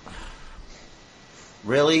talking about.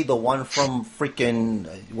 Really? The one from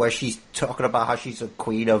freaking... where she's talking about how she's a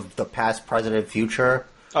queen of the past, present, and future?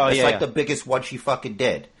 Oh, it's the biggest one she fucking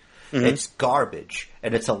did. Mm-hmm. It's garbage,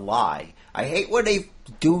 and it's a lie. I hate when they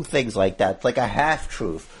do things like that. It's like a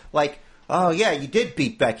half-truth. Like, oh, yeah, you did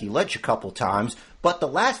beat Becky Lynch a couple times, but the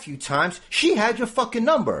last few times, she had your fucking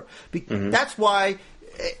number. That's why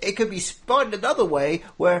it could be spun another way,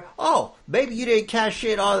 where, oh, maybe you didn't cash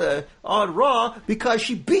in on Raw because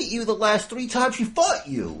she beat you the last 3 times she fought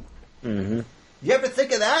you. Mm-hmm. You ever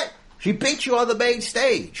think of that? She beat you on the main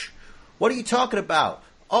stage. What are you talking about?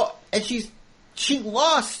 Oh, and she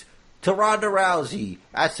lost to Ronda Rousey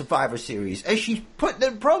at Survivor Series, and she's putting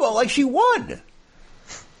in promo like she won.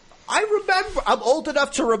 I remember. I'm old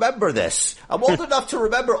enough to remember this. I'm old enough to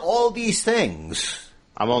remember all these things.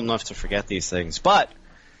 I'm old enough to forget these things. But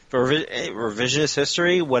for revisionist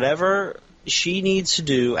history, whatever she needs to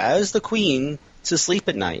do as the queen to sleep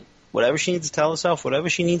at night, whatever she needs to tell herself, whatever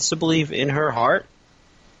she needs to believe in her heart,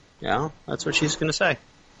 that's what she's going to say.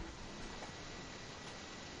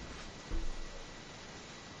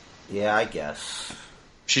 Yeah, I guess.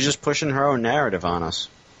 She's just pushing her own narrative on us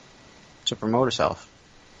to promote herself.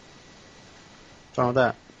 What's wrong with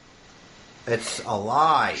that? It's a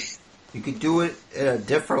lie. You could do it in a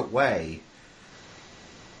different way.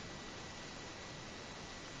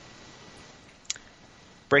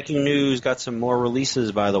 Breaking news, got some more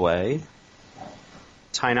releases, by the way.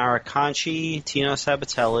 Tainara Conchi, Tino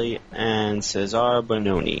Sabatelli, and Cesar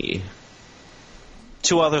Bononi.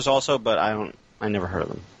 2 others also, but I never heard of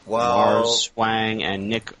them. Well, Lars Swang and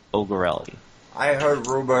Nick Ogarelli. I heard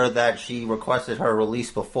rumor that she requested her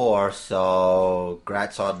release before, so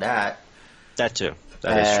grats on that. That too.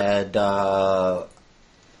 That is true.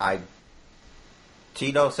 And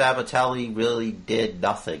Tino Sabatelli really did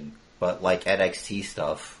nothing but like NXT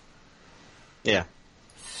stuff. Yeah.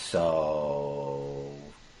 So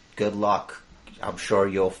good luck. I'm sure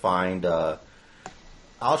you'll find.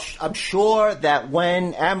 I'm sure that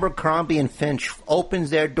when Abercrombie and Finch opens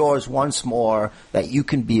their doors once more, that you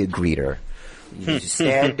can be a greeter. You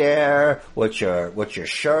stand there with your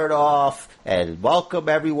shirt off and welcome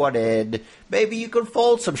everyone in. Maybe you can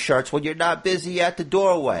fold some shirts when you're not busy at the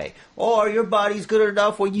doorway. Or your body's good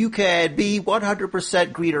enough where you can be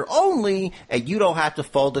 100% greeter only and you don't have to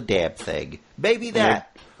fold a damn thing. Maybe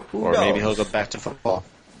that. Who knows? Maybe he'll go back to football.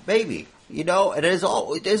 Maybe. And there's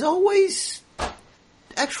always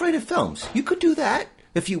X-rated films. You could do that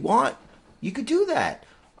if you want. You could do that.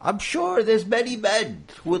 I'm sure there's many men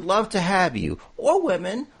who would love to have you. Or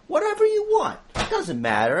women. Whatever you want. It doesn't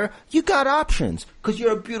matter. You got options. Because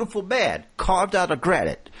you're a beautiful man. Carved out of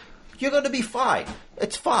granite. You're going to be fine.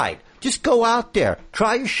 It's fine. Just go out there.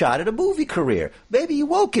 Try your shot at a movie career. Maybe you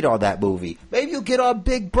won't get on that movie. Maybe you'll get on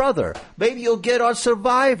Big Brother. Maybe you'll get on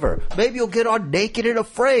Survivor. Maybe you'll get on Naked and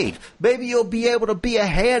Afraid. Maybe you'll be able to be a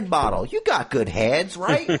hand model. You got good hands,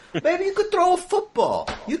 right? Maybe you could throw a football.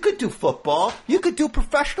 You could do football. You could do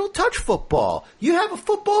professional touch football. You have a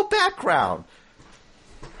football background.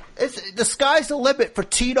 The sky's the limit for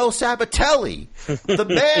Tino Sabatelli. The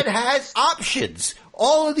man has options.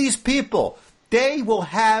 All of these people, they will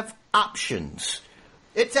have options.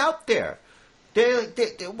 It's out there.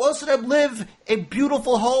 Most of them live in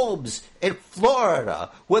beautiful homes in Florida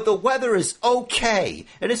where the weather is okay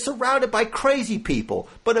and is surrounded by crazy people.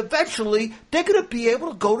 But eventually, they're going to be able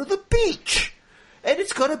to go to the beach. And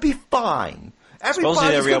it's going to be fine.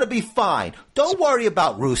 Everybody's going to be fine. Don't worry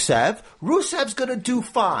about Rusev. Rusev's going to do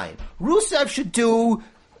fine. Rusev should do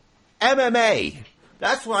MMA.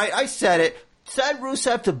 That's right. I said it. Send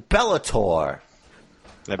Rusev to Bellator.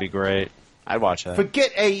 That'd be great. I'd watch that.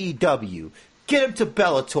 Forget AEW. Get him to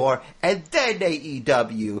Bellator, and then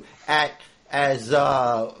AEW as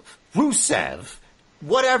Rusev.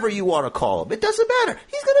 Whatever you want to call him. It doesn't matter.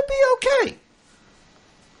 He's going to be okay.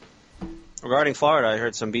 Regarding Florida, I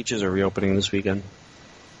heard some beaches are reopening this weekend.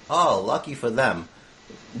 Oh, lucky for them.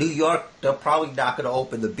 New York, they're probably not going to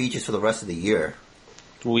open the beaches for the rest of the year.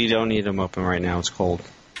 We don't need them open right now. It's cold.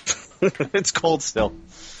 It's cold still.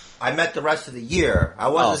 I meant the rest of the year. I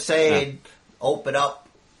wasn't saying open up,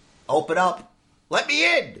 let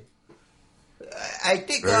me in. I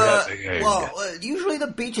think, usually the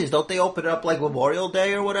beaches, don't they open up like Memorial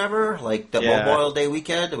Day or whatever? Like the Memorial Day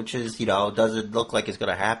weekend, which is, doesn't look like it's going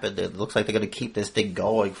to happen. It looks like they're going to keep this thing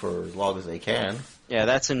going for as long as they can. Yeah,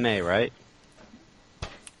 that's in May, right?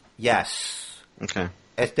 Yes. Okay.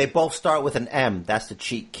 If they both start with an M, that's the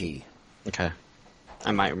cheat key. Okay.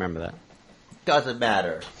 I might remember that. Doesn't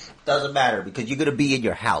matter. Doesn't matter because you're going to be in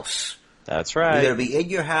your house. That's right. You're going to be in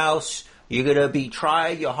your house. You're going to be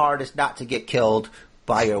trying your hardest not to get killed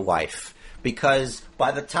by your wife. Because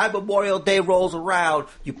by the time Memorial Day rolls around,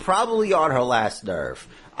 you're probably on her last nerve.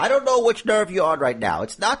 I don't know which nerve you're on right now.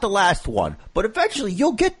 It's not the last one. But eventually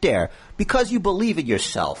you'll get there because you believe in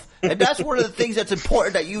yourself. And that's one of the things that's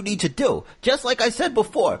important that you need to do. Just like I said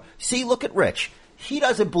before. See, look at Rich. He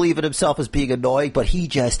doesn't believe in himself as being annoying, but he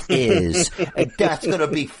just is. And that's going to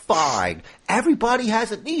be fine. Everybody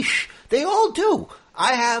has a niche. They all do.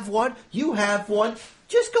 I have one. You have one.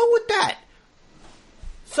 Just go with that.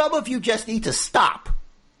 Some of you just need to stop.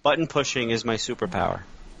 Button pushing is my superpower.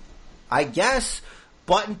 I guess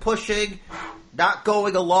button pushing, not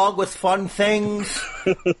going along with fun things,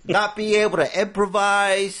 not being able to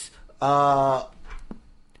improvise,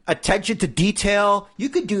 attention to detail. You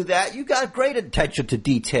can do that. You got great attention to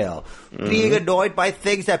detail. Mm-hmm. Being annoyed by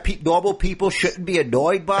things that normal people shouldn't be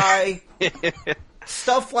annoyed by.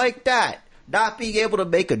 Stuff like that. Not being able to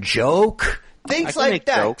make a joke. Things like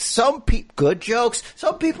that. Jokes. Some people, good jokes.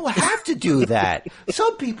 Some people have to do that.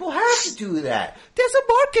 Some people have to do that. There's a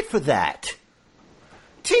market for that.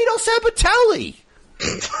 Tino Sabatelli.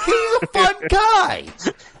 He's a fun guy.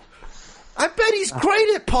 I bet he's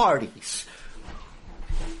great at parties.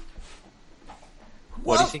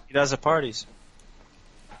 What do you think he does at parties?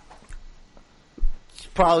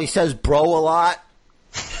 Probably says bro a lot.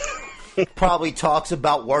 Probably talks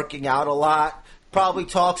about working out a lot. Probably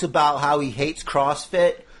talks about how he hates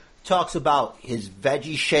CrossFit. Talks about his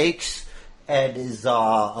veggie shakes and his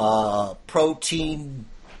protein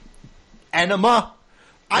enema.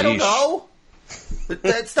 I don't know.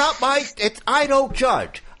 It's not my... I don't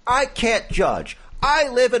judge. I can't judge. I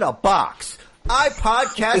live in a box. I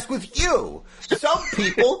podcast with you. Some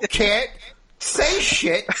people can't say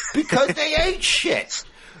shit because they ain't shit.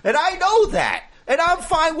 And I know that. And I'm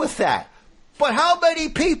fine with that. But how many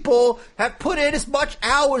people have put in as much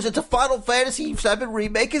hours into Final Fantasy VII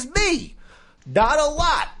Remake as me? Not a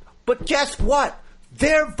lot. But guess what?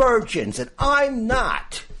 They're virgins and I'm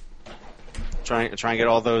not. Try and get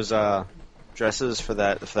all those dresses for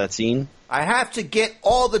that scene? I have to get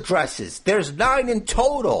all the dresses. There's 9 in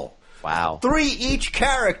total. Wow. 3 each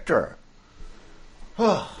character.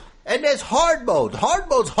 And there's hard mode. Hard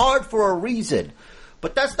mode's hard for a reason.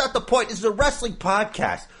 But that's not the point. This is a wrestling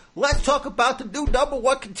podcast. Let's talk about the new number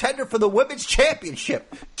 1 contender for the Women's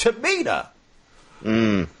Championship, Tamina.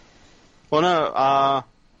 Well, no,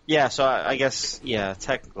 yeah, so I guess, yeah,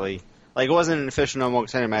 technically. Like, it wasn't an official number 1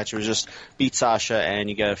 contender match. It was just beat Sasha and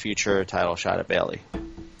you get a future title shot at Bayley.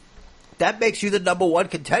 That makes you the number 1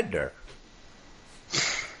 contender.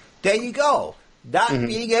 There you go. Not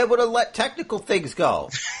being able to let technical things go.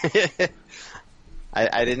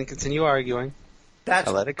 I didn't continue arguing. That's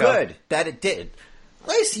I let it good go. that it did.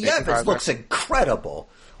 Lacey Making Evans progress. looks incredible.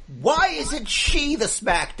 Why isn't she the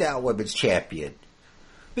SmackDown Women's Champion?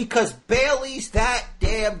 Because Bayley's that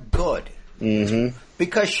damn good. Mm-hmm.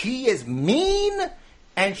 Because she is mean,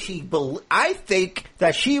 and I think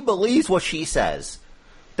that she believes what she says.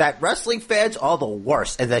 That wrestling fans are the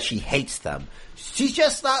worst, and that she hates them. She's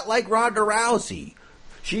just not like Ronda Rousey.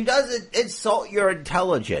 She doesn't insult your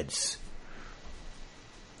intelligence.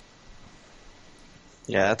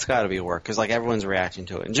 Yeah, that's got to be work, because, like, everyone's reacting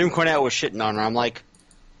to it. And Jim Cornette was shitting on her. I'm like,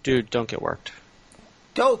 dude, don't get worked.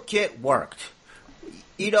 Don't get worked.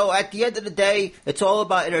 You know, at the end of the day, it's all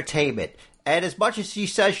about entertainment. And as much as she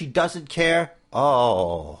says she doesn't care,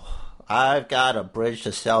 I've got a bridge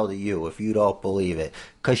to sell to you if you don't believe it.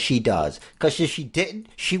 Because she does. Because if she didn't,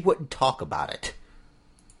 she wouldn't talk about it.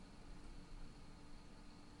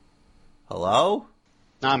 Hello?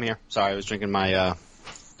 No, I'm here. Sorry, I was drinking my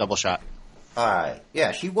double shot. Alright.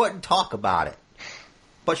 Yeah, she wouldn't talk about it.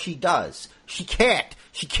 But she does. She can't.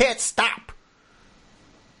 She can't stop.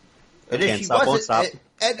 And if she wasn't... Stop.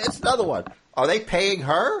 And it's another one. Are they paying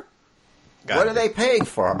her? Got What it. are they paying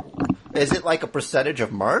for her? Is it like a percentage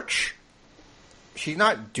of merch? She's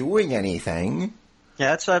not doing anything.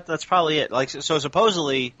 Yeah, that's probably it. Like, so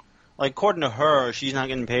supposedly, like, according to her, she's not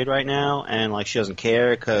getting paid right now, and, like, she doesn't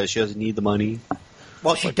care because she doesn't need the money.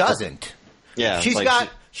 Well, she doesn't. Yeah, She's like, got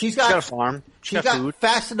she's got a farm. She's got got food.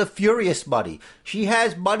 Fast and the Furious money. She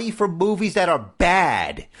has money for movies that are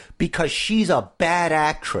bad because she's a bad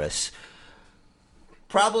actress.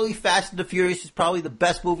 Probably Fast and the Furious is probably the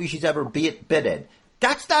best movie she's ever been in.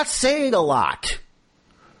 That's not saying a lot.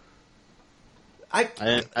 I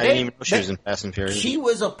didn't even know she was in Fast and Furious. She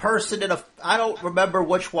was a person in a... I don't remember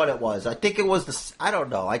which one it was. I think it was the... I don't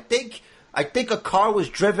know. I think a car was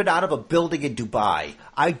driven out of a building in Dubai.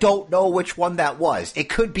 I don't know which one that was. It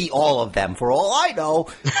could be all of them, for all I know.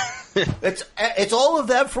 It's all of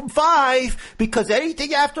them from 5, because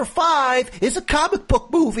anything after 5 is a comic book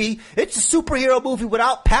movie. It's a superhero movie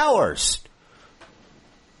without powers.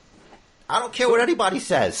 I don't care what anybody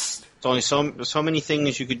says. There's only so many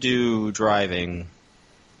things you could do driving.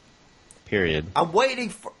 Period. I'm waiting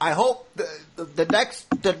for... I hope the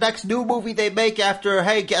next new movie they make after,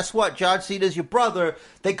 hey, guess what? John Cena's your brother.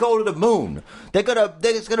 They go to the moon.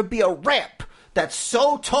 There's gonna be a ramp that's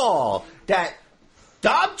so tall that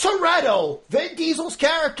Dom Toretto, Vin Diesel's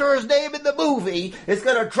character's name in the movie, is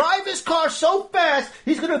gonna drive his car so fast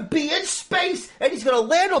he's gonna be in space and he's gonna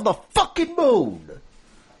land on the fucking moon.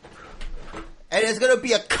 And there's going to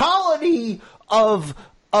be a colony of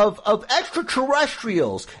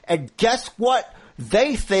extraterrestrials. And guess what?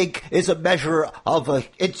 They think is a measure of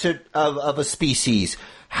a species.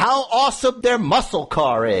 How awesome their muscle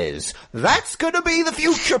car is. That's going to be the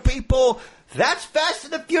future, people. That's Fast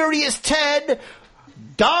and the Furious 10,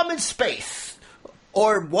 Dom in space,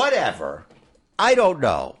 or whatever. I don't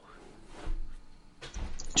know.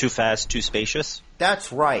 Too fast, too spacious?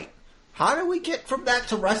 That's right. How did we get from that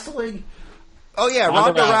to wrestling? Oh, yeah,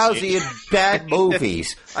 Ronda Rousey in Rousey. bad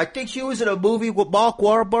movies. I think she was in a movie with Mark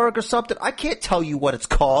Wahlberg or something. I can't tell you what it's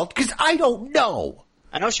called because I don't know.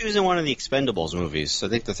 I know she was in one of the Expendables movies. I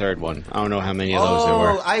think the third one. I don't know how many of those there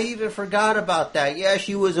were. Oh, I even forgot about that. Yeah,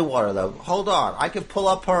 she was in one of them. Hold on. I can pull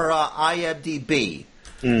up her IMDb.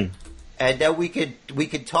 And then we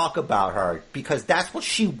could talk about her because that's what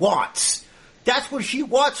she wants. That's what she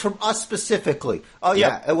wants from us specifically. Oh,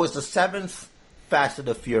 yeah. Yep. It was the 7th Fast and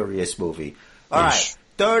the Furious movie. All right.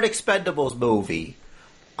 3rd Expendables movie.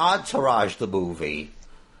 Entourage the movie.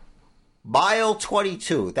 Mile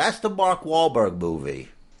 22. That's the Mark Wahlberg movie.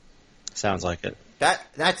 Sounds like it.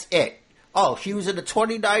 That's it. Oh, she was in the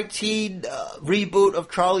 2019 reboot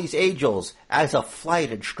of Charlie's Angels as a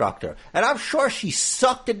flight instructor. And I'm sure she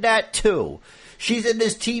sucked in that, too. She's in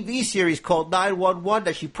this TV series called 911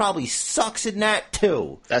 that she probably sucks in that,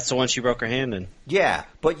 too. That's the one she broke her hand in. Yeah,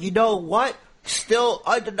 but you know what? Still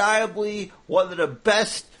undeniably one of the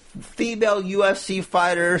best female UFC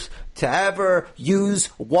fighters to ever use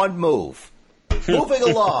one move. Moving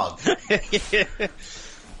along.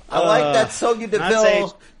 I like that Sonya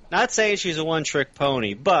Deville. Not saying she's a one-trick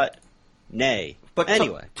pony, but nay. But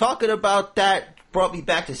anyway. Talking about that brought me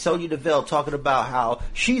back to Sonya Deville talking about how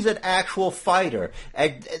she's an actual fighter,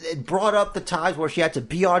 and it brought up the times where she had to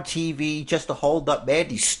be on TV just to hold up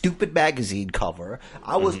Mandy's stupid magazine cover.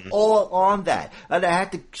 I was all on that,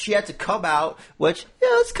 and she had to come out, which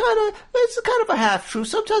it's kind of a half truth.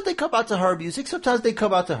 Sometimes they come out to her music, sometimes they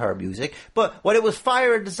come out to her music. But when it was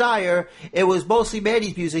Fire and Desire, it was mostly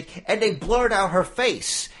Mandy's music, and they blurred out her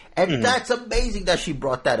face. And that's amazing that she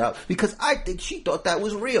brought that up, because I think she thought that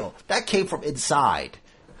was real. That came from inside.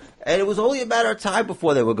 And it was only a matter of time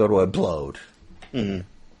before they were going to implode.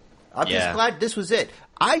 I'm just glad this was it.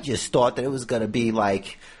 I just thought that it was going to be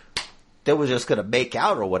like, they were just going to make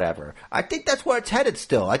out or whatever. I think that's where it's headed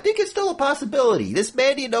still. I think it's still a possibility. This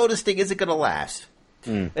Mandy and Otis thing isn't going to last.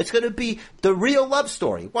 It's going to be the real love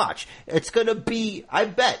story. Watch. It's going to be, I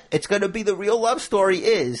bet, it's going to be the real love story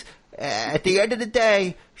is, at the end of the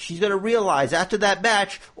day, she's going to realize after that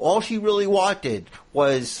match, all she really wanted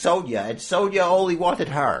was Sonya, and Sonya only wanted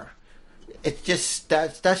her. It's just,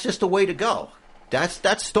 that's just the way to go.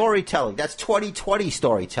 That's storytelling. That's 2020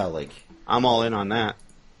 storytelling. I'm all in on that.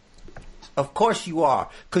 Of course you are,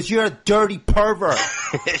 because you're a dirty pervert.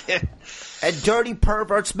 And dirty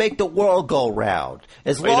perverts make the world go round,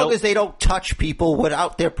 as long as they don't touch people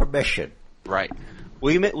without their permission. Right.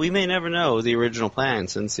 We may never know the original plan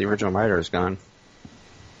since the original writer is gone.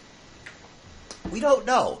 We don't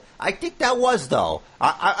know. I think that was, though.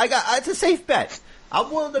 It's a safe bet. I'm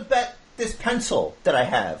willing to bet this pencil that I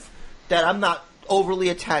have that I'm not overly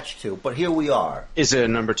attached to, but here we are. Is it a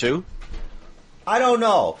number 2? I don't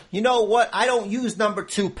know. You know what? I don't use number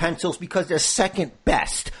 2 pencils because they're second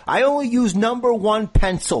best. I only use number 1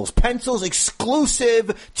 pencils. Pencils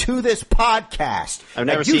exclusive to this podcast. I've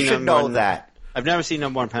never seen you should know that. I've never seen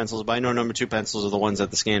number 1 pencils, but I know number 2 pencils are the ones that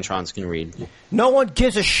the Scantrons can read. No one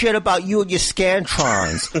gives a shit about you and your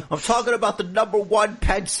Scantrons. I'm talking about the number 1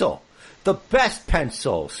 pencil. The best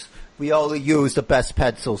pencils. We only use the best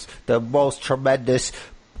pencils. The most tremendous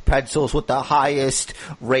pencils with the highest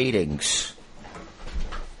ratings.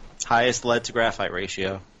 Highest lead to graphite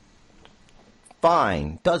ratio.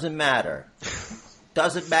 Fine. Doesn't matter.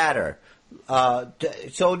 Doesn't matter.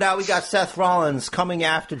 So now we got Seth Rollins coming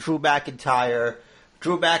after Drew McIntyre.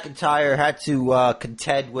 Drew McIntyre had to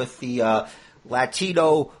contend with the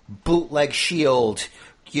Latino bootleg Shield.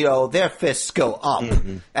 You know, their fists go up.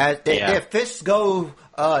 Their fists go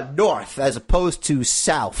north as opposed to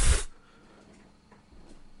south.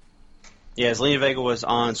 Yeah, Zelina Vega was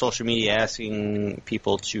on social media asking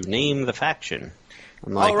people to name the faction.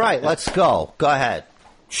 All right, let's go. Go ahead.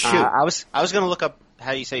 Shoot. I was going to look up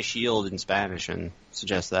how you say shield in Spanish and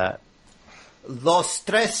suggest that. Los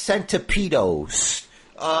tres centipedos.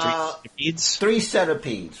 3 centipedes? 3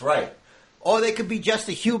 centipedes, right. Or they could be just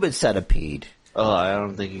a human centipede. Oh, I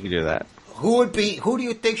don't think you could do that. Who do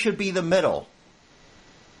you think should be the middle?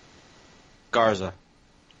 Garza.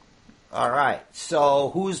 All right.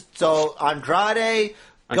 So Andrade,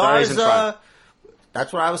 Andrade's in Garza. front.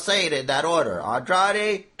 That's what I was saying in that order.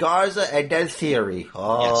 Andrade, Garza, and then Theory.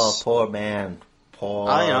 Oh, yes. Poor man.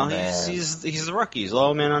 Man. He's the rookie. He's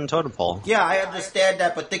low man on the totem pole. Yeah, I understand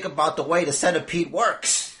that, but think about the way the centipede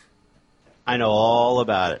works. I know all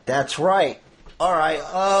about it. That's right. All right.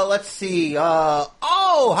 Let's see. How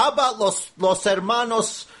about los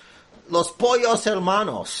hermanos, los pollos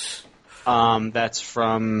hermanos? That's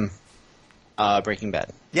from Breaking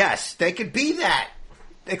Bad. Yes, they could be that.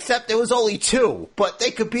 Except there was only 2, but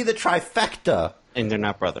they could be the trifecta. And they're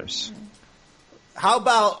not brothers. How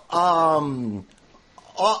about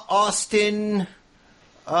Austin?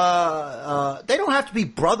 They don't have to be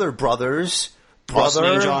brothers. Austin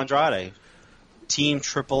Angel Andrade, Team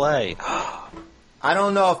AAA. I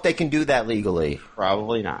don't know if they can do that legally.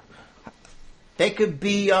 Probably not. They could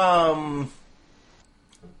be Los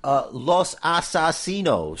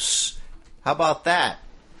Asesinos. How about that?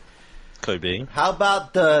 Could be. How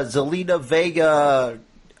about the Zelina Vega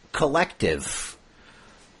Collective?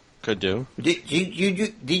 Could do. Do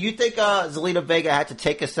you think Zelina Vega had to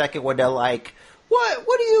take a second when they're like,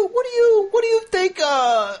 What do you think,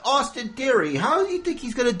 Austin Theory? How do you think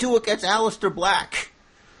he's going to do against Aleister Black?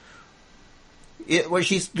 Do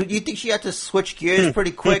you think she had to switch gears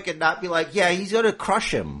pretty quick and not be like, yeah, he's going to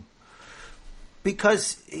crush him?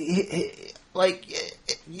 Because, what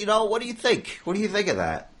do you think? What do you think of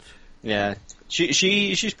that? Yeah,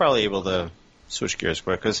 she's probably able to switch gears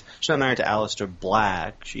quick because she's not married to Aleister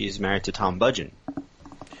Black. She's married to Tom Budgen.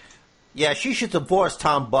 Yeah, she should divorce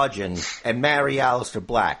Tom Budgen and marry Aleister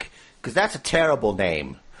Black, because that's a terrible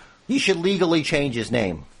name. He should legally change his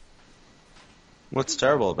name. What's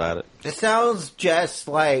terrible about it? It sounds just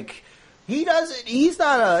like he's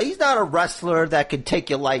not a wrestler that can take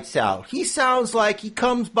your lights out. He sounds like he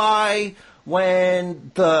comes by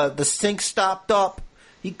when the sink stopped up.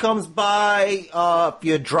 He comes by if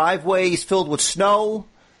your driveway is filled with snow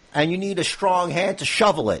and you need a strong hand to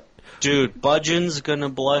shovel it. Dude, Budgeon's gonna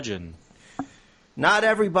bludgeon. Not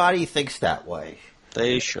everybody thinks that way.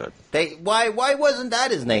 They should. Why wasn't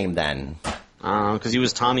that his name then? Because he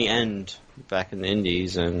was Tommy End back in the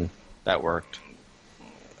Indies, and that worked.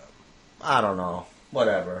 I don't know.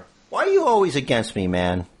 Whatever. Why are you always against me,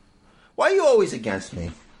 man? Why are you always against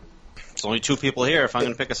me? There's only 2 people here. If I'm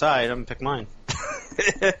going to pick a side, I'm going to pick mine.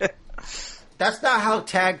 That's not how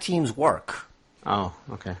tag teams work. Oh,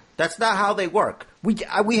 okay. That's not how they work. We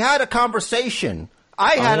had a conversation.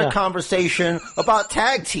 I had a conversation about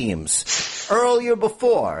tag teams earlier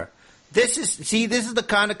before. This is the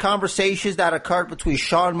kind of conversations that occurred between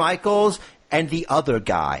Shawn Michaels and the other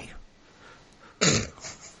guy.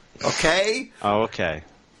 Okay? Oh, okay.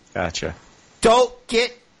 Gotcha. Don't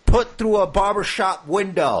get put through a barbershop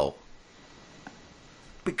window.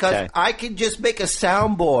 Because I can just make a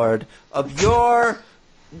soundboard of your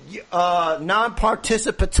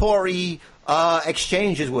non-participatory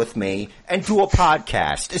exchanges with me and do a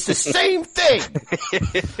podcast. It's the same thing.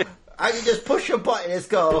 I can just push a button and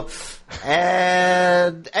go,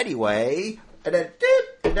 and anyway, and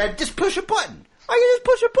then just push a button. I can just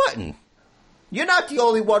push a button. You're not the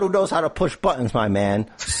only one who knows how to push buttons, my man.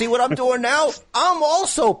 See what I'm doing now? I'm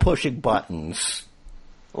also pushing buttons.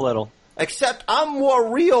 A little. Except I'm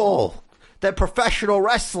more real than professional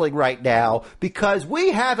wrestling right now because we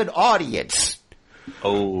have an audience.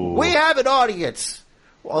 Oh. We have an audience.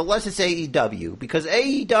 Well, unless it's AEW, because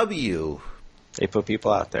AEW... They put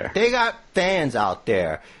people out there. They got fans out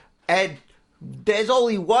there. And there's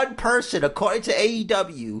only one person, according to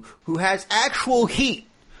AEW, who has actual heat.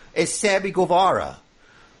 It's Sammy Guevara.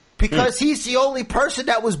 Because he's the only person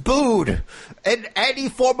that was booed in any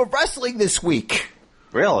form of wrestling this week.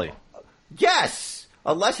 Really? Yes.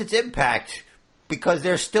 Unless it's Impact. Because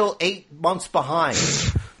they're still 8 months behind.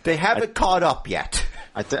 They haven't caught up yet.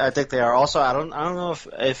 I think they are. Also, I don't know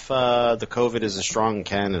if the COVID is as strong in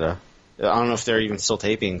Canada. I don't know if they're even still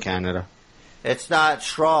taping in Canada. It's not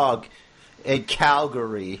strong in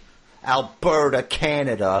Calgary, Alberta,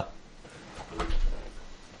 Canada.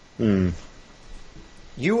 You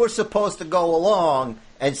were supposed to go along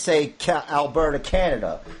and say Alberta,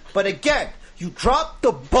 Canada. But again, you dropped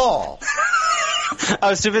the ball. I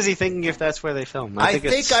was too busy thinking if that's where they film. I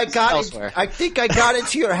think I got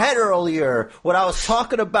into your head earlier when I was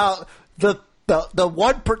talking about the lower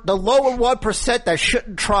 1% that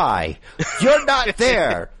shouldn't try. You're not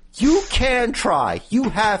there. You can try. You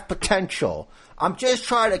have potential. I'm just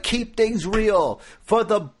trying to keep things real for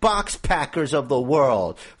the box packers of the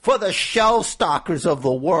world, for the shell stockers of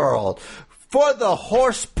the world, for the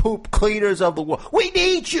horse poop cleaners of the world. We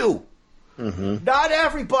need you. Mm-hmm. Not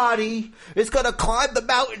everybody is going to climb the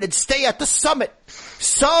mountain and stay at the summit.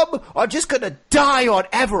 Some are just going to die on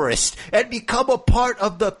Everest and become a part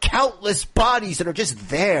of the countless bodies that are just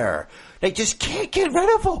there. They just can't get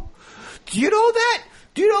rid of them. Do you know that?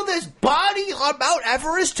 Do you know there's bodies on Mount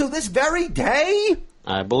Everest to this very day?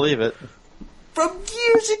 I believe it. From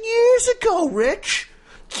years and years ago, Rich.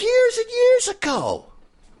 Years and years ago.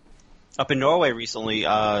 Up in Norway recently,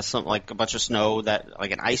 a bunch of snow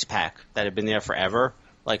an ice pack that had been there forever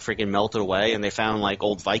like freaking melted away, and they found like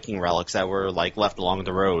old Viking relics that were like left along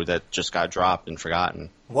the road that just got dropped and forgotten.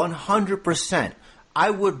 100%. I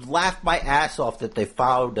would laugh my ass off that they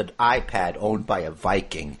found an iPad owned by a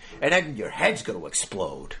Viking, and then your head's going to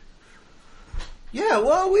explode. Yeah,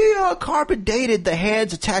 well, we carbon dated the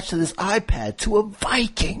hands attached to this iPad to a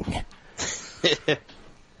Viking.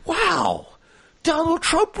 Wow. Donald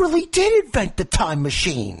Trump really did invent the time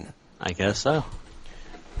machine. I guess so.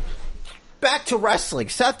 Back to wrestling.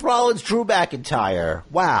 Seth Rollins, Drew McIntyre.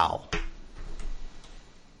 Wow.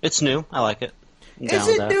 It's new. I like it. Is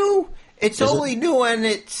it new? It's only new when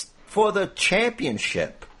it's for the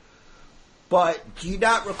championship. But do you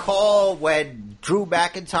not recall when Drew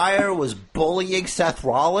McIntyre was bullying Seth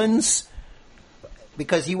Rollins?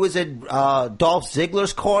 Because he was in Dolph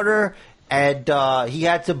Ziggler's corner, and he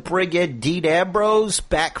had to bring in Dean Ambrose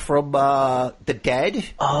back from the dead.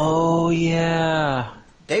 Oh, yeah.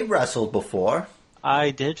 They wrestled before.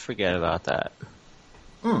 I did forget about that.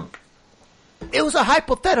 It was a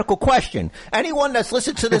hypothetical question. Anyone that's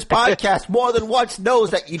listened to this podcast more than once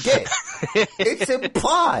knows that you did. It's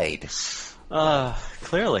implied.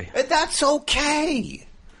 Clearly. And that's okay.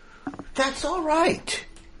 That's all right.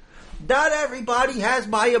 Not everybody has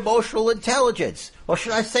my emotional intelligence. Or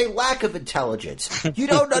should I say lack of intelligence. You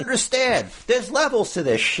don't understand. There's levels to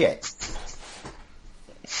this shit.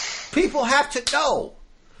 People have to know.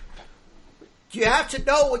 You have to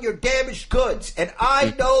know when you're damaged goods. And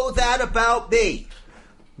I know that about me.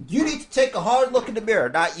 You need to take a hard look in the mirror,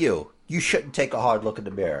 not you. You shouldn't take a hard look in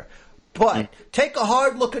the mirror. But take a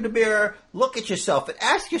hard look in the mirror, look at yourself, and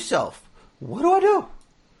ask yourself, what do I do?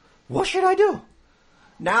 What should I do?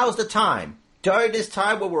 Now's the time. During this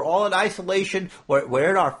time when we're all in isolation, we're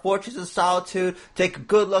in our fortress of solitude, take a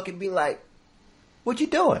good look and be like, what you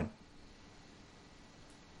doing?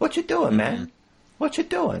 What you doing, man? What you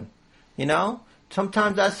doing? You know?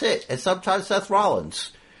 Sometimes that's it. And sometimes Seth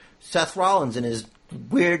Rollins. Seth Rollins in his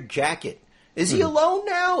weird jacket. Is he alone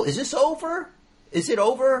now? Is this over? Is it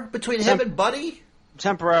over between him and Buddy?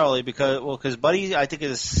 Temporarily, because Buddy, I think,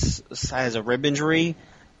 has a rib injury,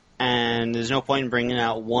 and there's no point in bringing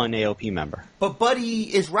out one AOP member. But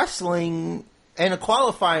Buddy is wrestling in a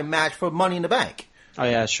qualifying match for Money in the Bank. Oh,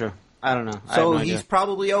 yeah, sure. I don't know. So he's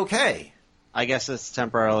probably okay. I guess it's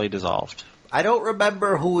temporarily dissolved. I don't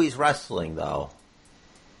remember who he's wrestling, though.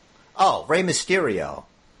 Oh, Rey Mysterio.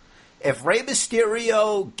 If Rey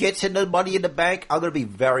Mysterio gets into Money in the Bank, I'm going to be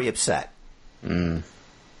very upset.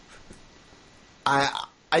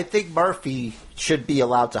 I think Murphy should be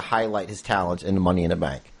allowed to highlight his talents in the Money in the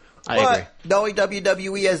Bank. I agree. Knowing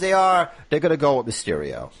WWE as they are, they're going to go with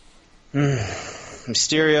Mysterio.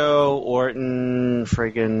 Mysterio, Orton,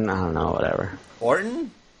 friggin', I don't know, whatever.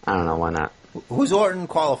 Orton? I don't know, why not? Who's Orton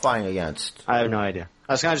qualifying against? I have no idea.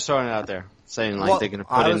 I was kind of just throwing it out there, saying they're going to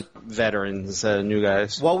put in veterans instead of new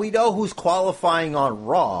guys. Well, we know who's qualifying on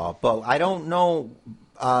Raw, but I don't know.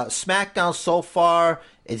 SmackDown so far,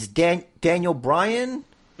 it's Daniel Bryan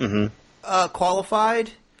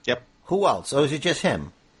qualified. Yep. Who else? Or is it just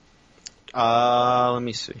him? Let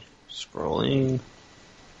me see. Scrolling.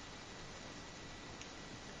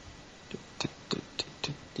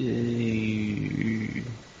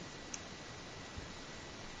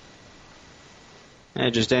 Yeah,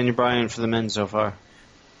 just Daniel Bryan for the men so far.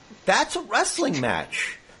 That's a wrestling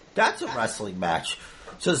match. Cesaro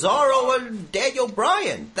and Daniel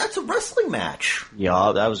Bryan. That's a wrestling match.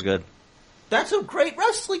 Yeah, that was good. That's a great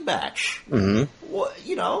wrestling match. Mm-hmm. Well,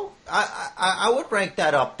 you know, I would rank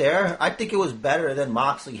that up there. I think it was better than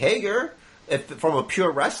Moxley Hager, from a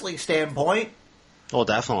pure wrestling standpoint. Oh,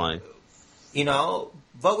 definitely. You know,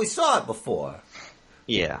 but we saw it before.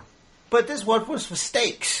 Yeah. But this one was for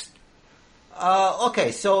stakes.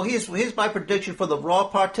 Okay, so here's my prediction for the Raw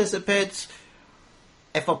participants.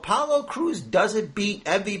 If Apollo Crews doesn't beat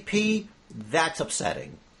MVP, that's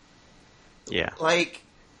upsetting. Yeah. Like,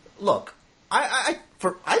 look, I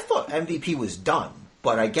thought MVP was done,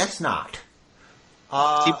 but I guess not.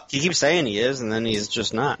 He keeps saying he is, and then he's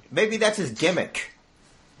just not. Maybe that's his gimmick.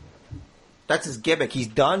 He's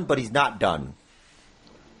done, but he's not done.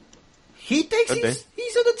 He thinks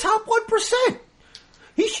he's in the top 1%.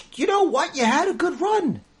 You know what? You had a good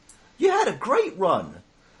run. You had a great run.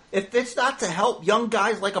 If it's not to help young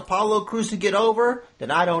guys like Apollo Crews to get over,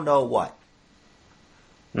 then I don't know what.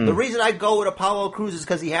 The reason I go with Apollo Crews is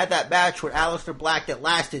because he had that match with Aleister Black that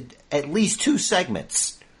lasted at least 2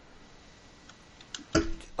 segments.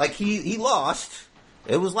 Like, he lost.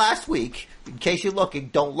 It was last week. In case you're looking,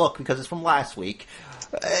 don't look because it's from last week.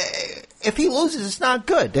 If he loses, it's not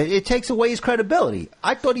good. It takes away his credibility.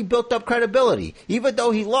 I thought he built up credibility. Even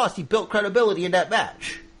though he lost, he built credibility in that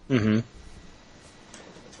match. Mm-hmm.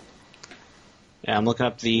 Yeah, I'm looking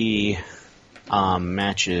up the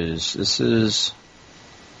matches. This is...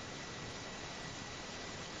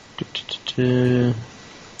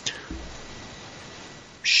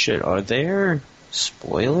 Shit, are there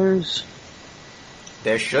spoilers?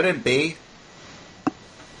 There shouldn't be.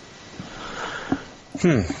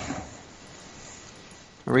 I'm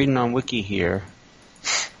reading on Wiki here.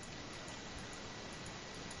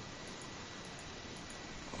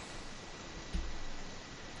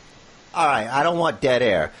 All right, I don't want dead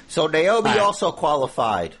air. So Naomi also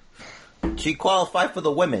qualified. She qualified for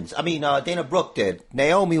the women's. I mean, Dana Brooke did.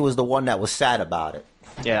 Naomi was the one that was sad about it.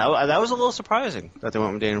 Yeah, that was a little surprising that they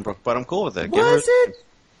went with Dana Brooke, but I'm cool with it. Was it?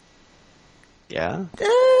 Yeah.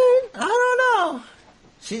 I don't know.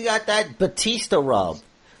 She got that Batista rub.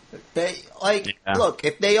 Look,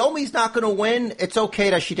 if Naomi's not going to win, it's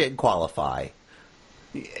okay that she didn't qualify.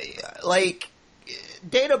 Like,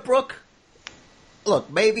 Dana Brooke.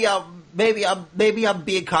 Look, maybe I'm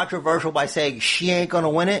being controversial by saying she ain't going to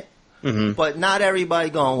win it, but not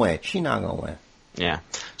everybody going to win. She not going to win. Yeah.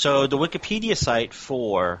 So the Wikipedia site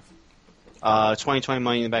for 2020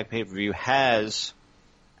 Money in the Bank pay-per-view has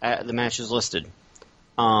the matches listed.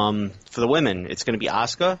 For the women, it's going to be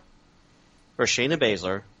Asuka versus Shayna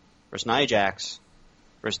Baszler versus Nia Jax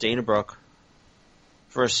versus Dana Brooke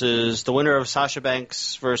versus the winner of Sasha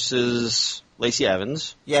Banks versus Lacey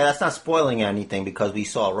Evans. Yeah, that's not spoiling anything because we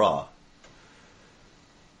saw Raw.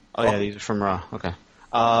 Oh, yeah, these are from Raw. Okay.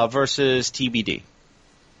 Versus TBD.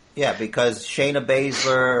 Yeah, because Shayna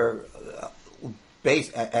Baszler,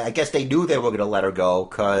 I guess they knew they were going to let her go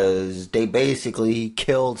because they basically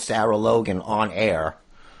killed Sarah Logan on air.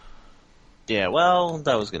 Yeah, well,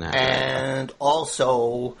 that was going to happen. And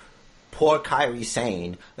also, poor Kairi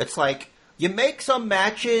Sane. It's like, you make some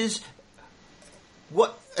matches,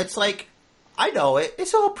 it's like, I know it,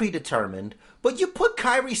 it's all predetermined, but you put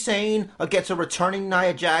Kairi Sane against a returning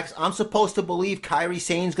Nia Jax, I'm supposed to believe Kairi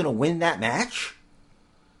Sane's going to win that match?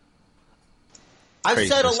 I've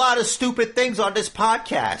said a lot of stupid things on this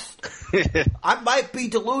podcast. I might be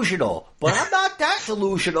delusional, but I'm not that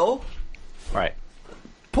delusional. Right.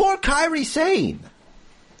 Poor Kairi Sane.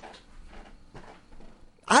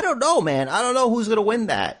 I don't know, man. I don't know who's going to win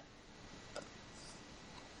that.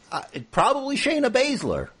 Probably Shayna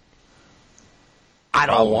Baszler. I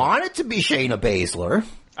don't want it to be Shayna Baszler.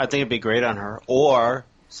 I think it'd be great on her. Or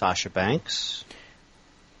Sasha Banks.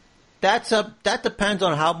 That depends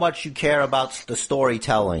on how much you care about the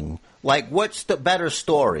storytelling. Like, what's the better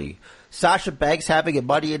story? Sasha Banks having a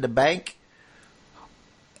Money in the Bank?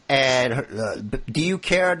 And do you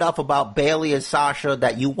care enough about Bayley and Sasha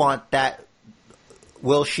that you want that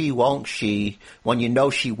will she, won't she, when you know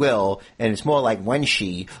she will, and it's more like when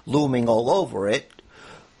she looming all over it?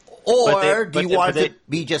 Or do you want it to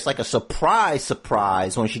be just like a surprise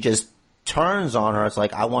when she just turns on her? It's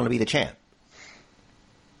like, I want to be the champ.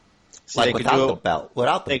 Like without the belt.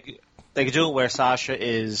 They could do it where Sasha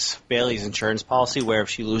is Bayley's insurance policy, where if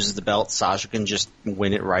she loses the belt, Sasha can just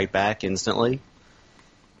win it right back instantly.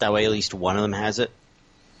 That way at least one of them has it.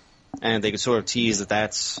 And they could sort of tease that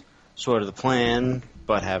that's sort of the plan,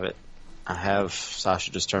 but have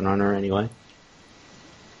Sasha just turn on her anyway.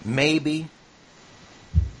 Maybe.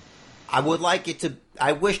 I would like it to...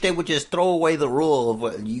 I wish they would just throw away the rule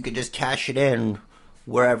of you could just cash it in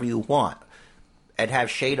wherever you want. And have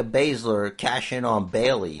Shayna Baszler cash in on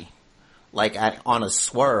Bayley, like on a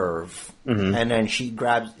swerve, and then she's a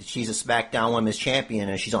SmackDown Women's Champion,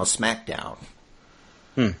 and she's on SmackDown.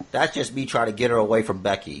 That's just me trying to get her away from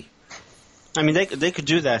Becky. I mean, they could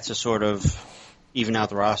do that to sort of even out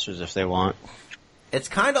the rosters if they want. It's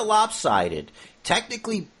kind of lopsided.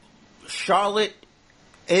 Technically, Charlotte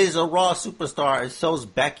is a Raw superstar, and so's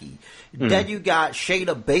Becky. Then you got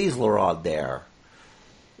Shayna Baszler on there.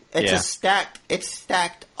 It's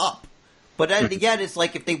stacked up. But then again, it's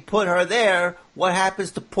like if they put her there, what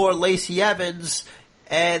happens to poor Lacey Evans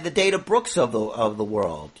and the Dana Brooks of the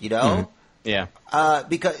world, you know? Yeah.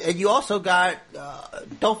 And you also got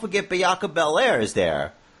don't forget Bianca Belair is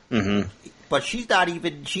there. But she's not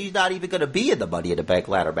even going to be in the Money in the Bank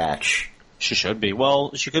ladder match. She should be.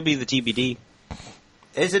 Well, she could be the TBD.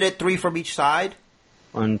 Isn't it 3 from each side?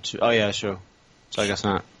 1, 2. Oh yeah, sure. So I guess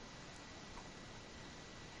not.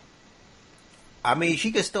 I mean,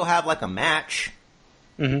 she could still have, like, a match.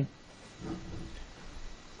 Yo,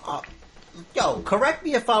 correct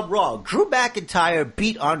me if I'm wrong. Drew McIntyre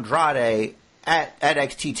beat Andrade at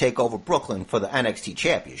NXT TakeOver Brooklyn for the NXT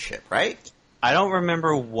Championship, right? I don't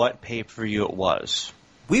remember what pay-per-view it was.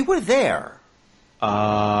 We were there.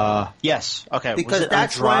 Yes. Okay. Because was it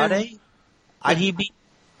that's Andrade? when he beat...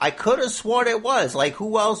 I could have sworn it was. Like,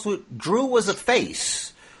 who else would... Drew was a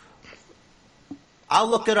face. I'll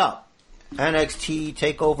look it up. NXT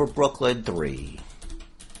TakeOver Brooklyn 3.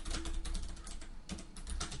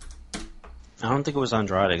 I don't think it was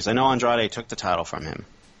Andrade, because I know Andrade took the title from him.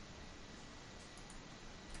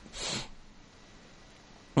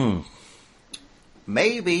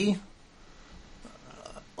 Maybe.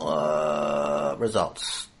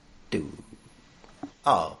 Results. Dude.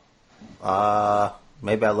 Oh.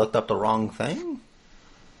 Maybe I looked up the wrong thing?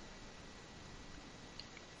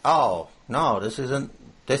 Oh, no, this isn't.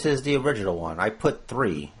 This is the original one. I put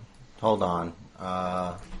 3. Hold on.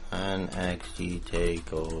 NXT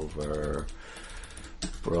TakeOver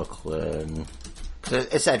Brooklyn.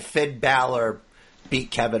 It said Finn Balor beat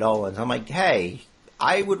Kevin Owens. I'm like, hey,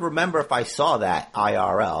 I would remember if I saw that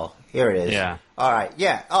IRL. Here it is. Yeah. All right.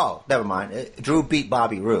 Yeah. Oh, never mind. Drew beat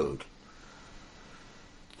Bobby Roode.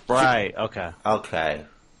 Right. Okay. Okay. What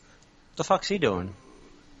the fuck's he doing?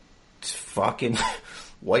 It's fucking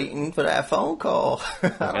waiting for that phone call. I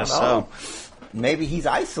guess don't know. Maybe he's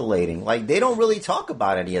isolating. Like, they don't really talk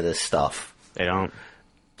about any of this stuff. They don't.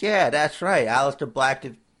 Yeah, that's right. Aleister Black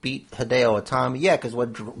beat Hideo Itami. Yeah, because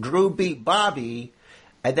when Drew beat Bobby,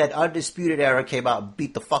 and then Undisputed Era came out and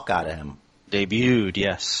beat the fuck out of him. Debuted,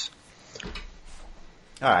 yes.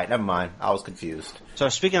 All right, never mind. I was confused. So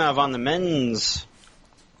speaking of on the men's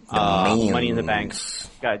Money in the Bank,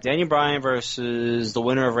 got Daniel Bryan versus the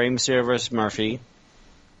winner of Rey Mysterio versus Murphy,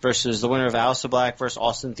 versus the winner of Aleister Black versus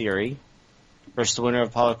Austin Theory, versus the winner of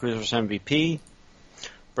Apollo Crews versus MVP,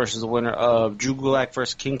 versus the winner of Drew Gulak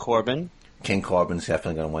versus King Corbin. King Corbin's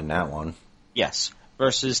definitely going to win that one. Yes,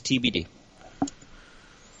 versus TBD.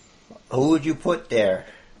 Who would you put there?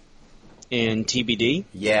 In TBD?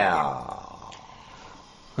 Yeah.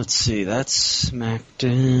 Let's see, that's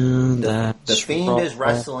SmackDown. The Fiend is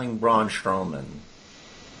wrestling Braun Strowman.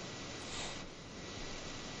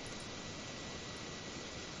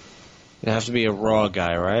 It has to be a Raw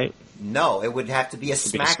guy, right? No, it would have to be a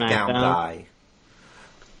SmackDown guy.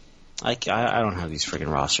 I don't have these freaking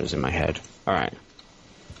rosters in my head. All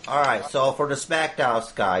right, so for the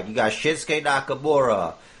SmackDown guy, you got Shinsuke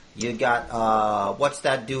Nakamura. You got, what's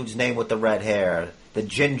that dude's name with the red hair? The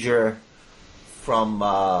ginger from...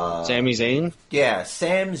 Sami Zayn? Yeah,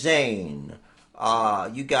 Sam Zayn.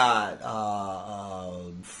 You got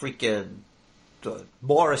freaking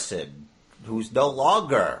Morrison, who's no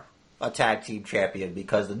longer a tag team champion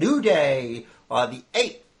because the New Day are the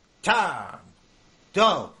 8-time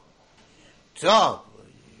WWE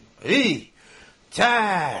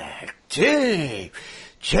Tag Team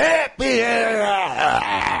Champion.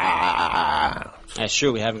 That's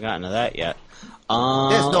true, we haven't gotten to that yet.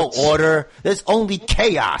 There's no order. There's only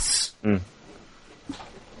chaos.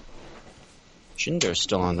 Jinder's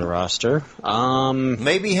still on the roster.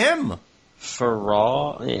 Maybe him. For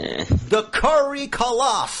Raw, The Curry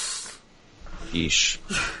Colossus. Yeesh.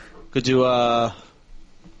 Could do,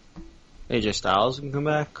 AJ Styles can come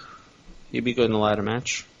back. He'd be good in the ladder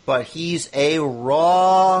match. But he's a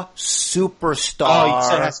Raw superstar. Oh, you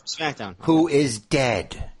said it has to be SmackDown. Who is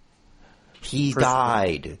dead. He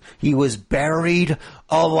died. He was buried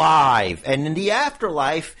alive. And in the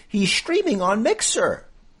afterlife, he's streaming on Mixer.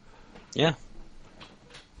 Yeah.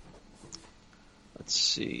 Let's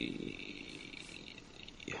see.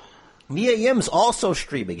 Mia Yim's also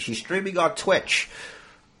streaming. She's streaming on Twitch.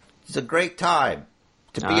 It's a great time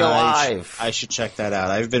to be alive. I should check that out.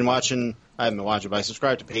 I haven't been watching, but I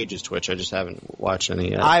subscribe to Paige's Twitch. I just haven't watched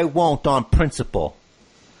any yet. I won't on principle.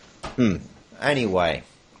 Anyway.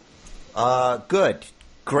 Good.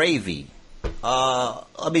 Gravy.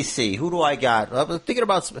 Let me see. Who do I got? I was thinking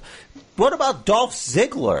about... What about Dolph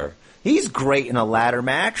Ziggler? He's great in a ladder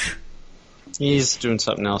match. He's doing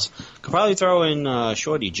something else. Could probably throw in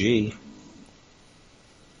Shorty G.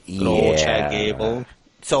 Good old Chad Gable.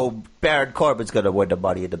 So Baron Corbin's going to win the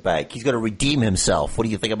Money in the Bank. He's going to redeem himself. What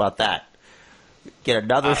do you think about that? Get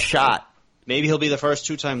another shot. Maybe he'll be the first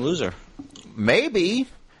 2-time loser. Maybe.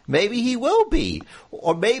 Maybe he will be.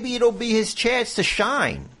 Or maybe it'll be his chance to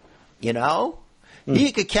shine. You know?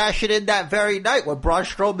 He could cash it in that very night when Braun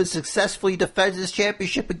Strowman successfully defends his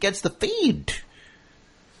championship against the Fiend.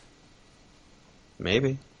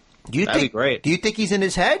 Maybe. That'd be great. Do you think he's in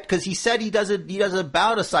his head? Because he said he doesn't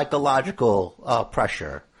bow to psychological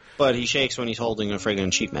pressure. But he shakes when he's holding a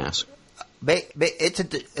friggin' sheep mask. Maybe it's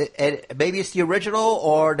the original,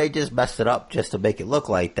 or they just messed it up just to make it look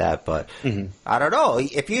like that. But I don't know.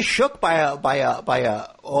 If you're shook by a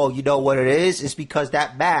you know what it is? It's because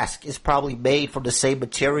that mask is probably made from the same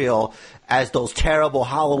material as those terrible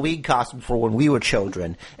Halloween costumes for when we were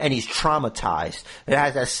children, and he's traumatized. It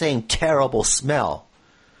has that same terrible smell.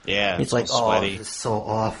 Yeah, He's like, sweaty. this is so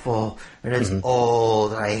awful, and it's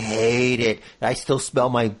old, and I hate it. I still smell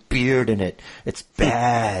my beard in it. It's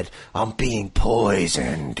bad. I'm being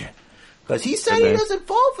poisoned. Because he said he doesn't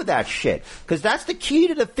fall for that shit. Because that's the key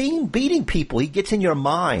to the Fiend beating people. He gets in your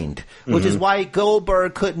mind. Which is why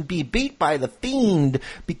Goldberg couldn't be beat by the Fiend,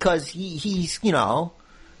 because he's, you know,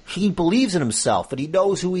 he believes in himself, and he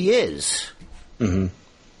knows who he is. Mm-hmm.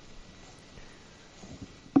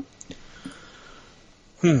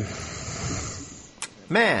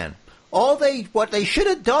 Man, what they should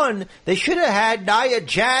have done, they should have had Nia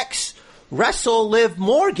Jax wrestle Liv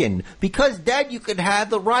Morgan, because then you could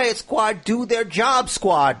have the Riot Squad do their job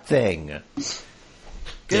squad thing.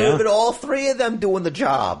 Give it all three of them doing the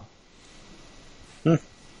job.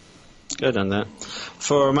 Good on that.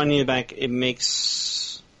 For Money in the Bank, it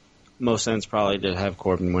makes most sense probably to have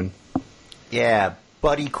Corbin win. Yeah,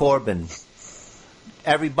 Buddy Corbin.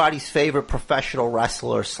 Everybody's favorite professional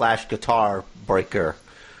wrestler / guitar breaker.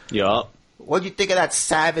 Yup. What do you think of that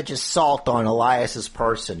savage assault on Elias's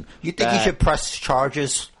person? You think he should press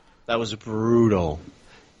charges? That was brutal.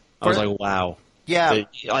 I was like, wow. Yeah.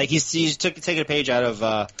 Like he's taking a page out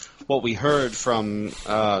of what we heard from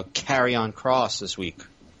Carry On Cross this week.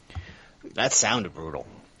 That sounded brutal.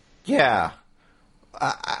 Yeah.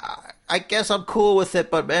 I guess I'm cool with it,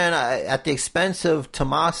 but man, at the expense of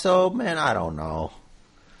Tommaso, man, I don't know.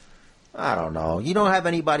 You don't have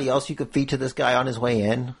anybody else you could feature this guy on his way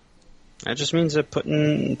in? That just means that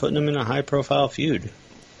putting him in a high-profile feud.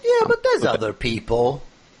 Yeah, but there's other people.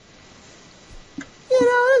 You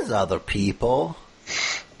know, there's other people.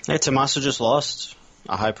 Hey, Tommaso just lost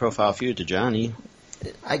a high-profile feud to Johnny.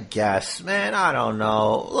 I guess, man, I don't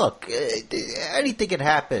know. Look, anything can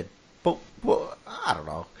happen. But I don't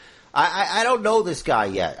know. I don't know this guy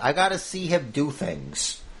yet. I gotta see him do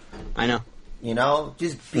things. I know. You know,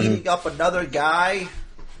 just beating up another guy.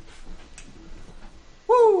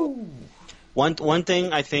 Woo! One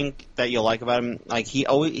thing I think that you'll like about him, like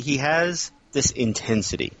he has this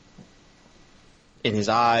intensity in his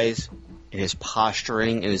eyes, in his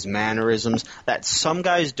posturing, in his mannerisms that some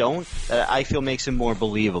guys don't. That I feel makes him more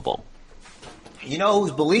believable. You know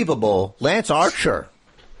who's believable? Lance Archer.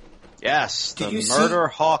 Yes, the Murder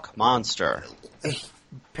Hawk monster.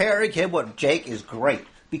 Pairing him with Jake is great.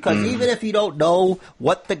 Because even if you don't know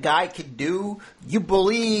what the guy can do, you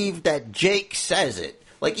believe that Jake says it.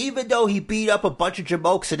 Like, even though he beat up a bunch of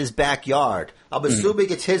jamokes in his backyard, I'm assuming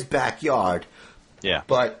it's his backyard. Yeah.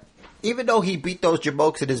 But even though he beat those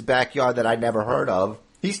jamokes in his backyard that I never heard of,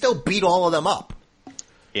 he still beat all of them up.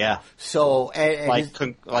 Yeah. So,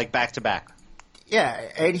 like back to back. Yeah,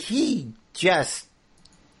 and he just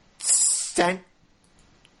sent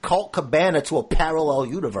Colt Cabana to a parallel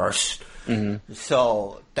universe.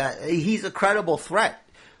 So that he's a credible threat.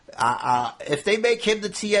 If they make him the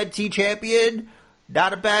TNT champion,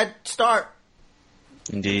 not a bad start.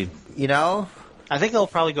 Indeed. You know, I think they'll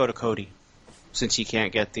probably go to Cody since he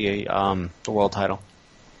can't get the world title.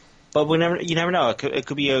 But you never know. It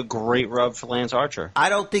could be a great rub for Lance Archer. I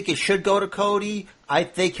don't think it should go to Cody. I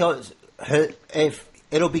think if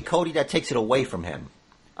it'll be Cody that takes it away from him.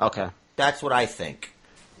 Okay, that's what I think.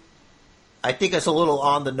 I think it's a little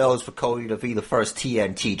on the nose for Cody to be the first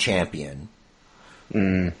TNT champion.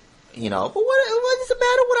 You know, but what does it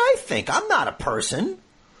matter what I think? I'm not a person.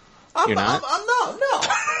 You're not? I'm no.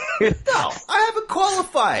 No, I haven't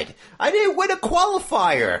qualified. I didn't win a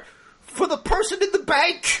qualifier for the person in the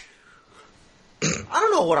bank. I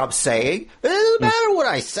don't know what I'm saying. It doesn't matter what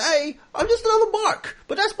I say. I'm just another mark.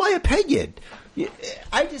 But that's my opinion.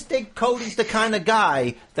 I just think Cody's the kind of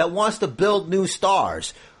guy that wants to build new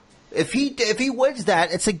stars. If he wins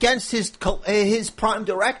that, it's against his prime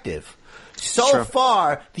directive. So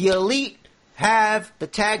far, the Elite have the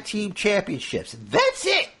tag team championships. That's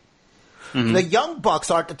it. The Young Bucks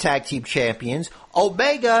aren't the tag team champions.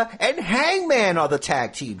 Omega and Hangman are the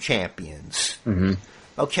tag team champions.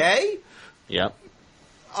 Okay? Yep.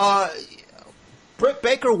 Britt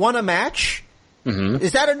Baker won a match.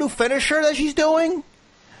 Is that a new finisher that she's doing?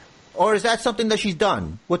 Or is that something that she's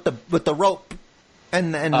done with the rope?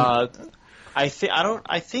 And I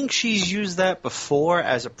think she's used that before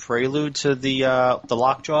as a prelude to the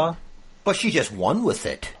lockjaw. But she just won with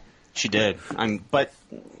it. She did. But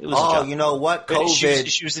it was you know what? COVID.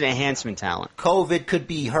 She was an enhancement talent. COVID could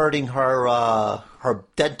be hurting her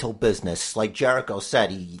dental business, like Jericho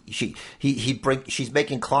said. She's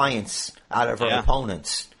making clients out of her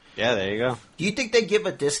opponents. Yeah, there you go. Do you think they give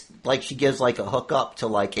a disc like she gives like a hookup to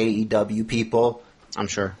like AEW people? I'm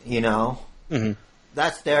sure. You know.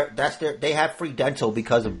 That's their. They have free dental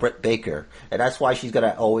because of Britt Baker, and that's why she's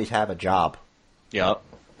gonna always have a job. Yep.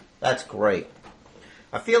 That's great.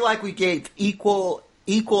 I feel like we gave equal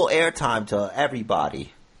airtime to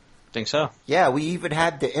everybody. Think so? Yeah, we even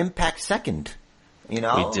had the Impact second. You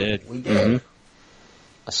know, we did. Mm-hmm.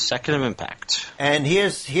 A second of Impact. And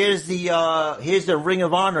here's the Ring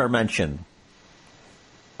of Honor mention.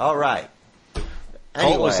 All right.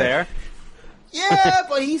 Anyway. Colt was there. Yeah,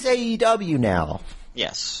 but he's AEW now.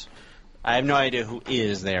 Yes. I have no idea who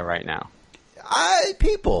is there right now.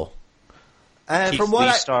 People. And Keith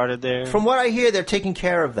Lee started there. From what I hear, they're taking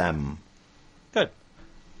care of them. Good.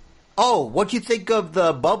 Oh, what'd you think of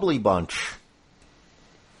the Bubbly Bunch?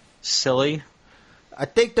 Silly. I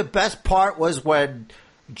think the best part was when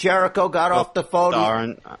Jericho got off the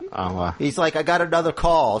phone. He's like, I got another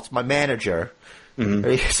call. It's my manager. Mm-hmm.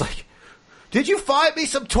 And he's like, did you find me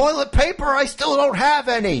some toilet paper? I still don't have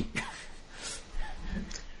any.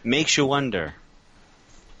 Makes you wonder.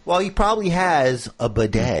 Well, he probably has a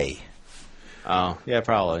bidet. Oh, yeah,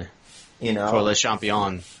 probably. You know, for Le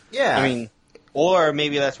Champion. Yeah. I mean, or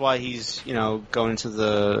maybe that's why he's, going into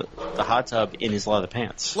the hot tub in his leather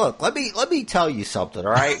pants. Look, let me tell you something,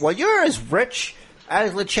 all right? When you're as rich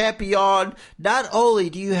as Le Champion, not only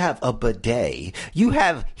do you have a bidet, you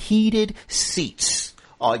have heated seats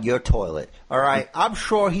on your toilet, all right? I'm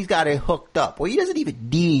sure he's got it hooked up. Well, he doesn't even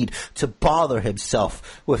need to bother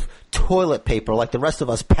himself with toilet paper like the rest of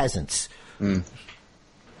us peasants. Mm.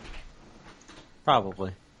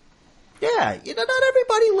 Probably. Yeah, not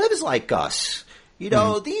everybody lives like us.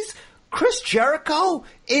 Chris Jericho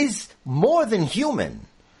is more than human.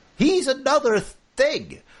 He's another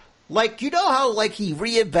thing. Like, how, he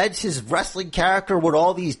reinvents his wrestling character with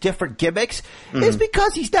all these different gimmicks? Mm-hmm. It's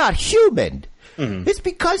because he's not human. Mm-hmm. It's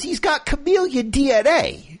because he's got chameleon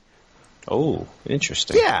DNA. Oh,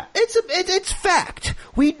 interesting. Yeah, it's fact.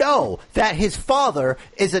 We know that his father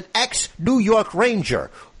is an ex-New York Ranger.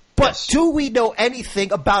 But yes. Do we know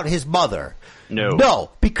anything about his mother? No.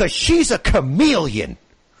 No, because she's a chameleon.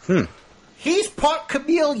 He's part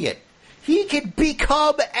chameleon. He can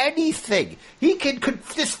become anything. He can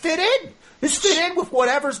just fit in. Just fit in with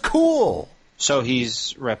whatever's cool. So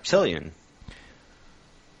he's reptilian.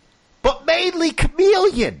 But mainly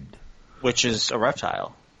chameleon. Which is a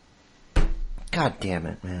reptile. God damn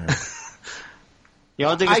it, man. You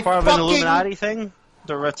don't think it's part of an Illuminati thing?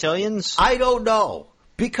 The reptilians? I don't know.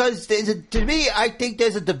 Because to me, I think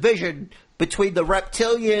there's a division between the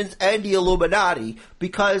reptilians and the Illuminati,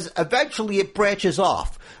 because eventually it branches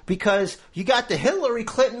off. Because you got the Hillary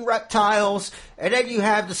Clinton reptiles, and then you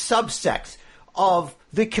have the subsects of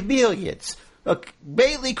the chameleons.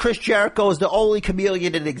 Mainly Chris Jericho is the only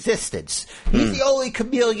chameleon in existence. He's the only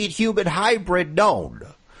chameleon human hybrid known.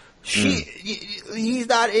 He's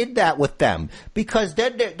not in that with them, because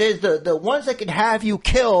then there's the ones that can have you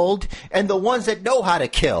killed and the ones that know how to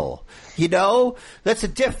kill. That's a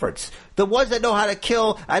difference. The ones that know how to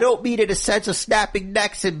kill, I don't mean in a sense of snapping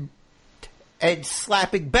necks and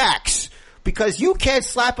slapping backs, because you can't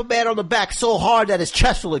slap a man on the back so hard that his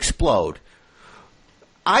chest will explode.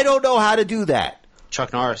 I don't know how to do that.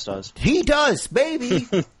 Chuck Norris does. He does, maybe,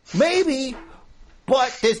 maybe.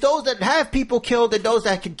 But there's those that have people killed and those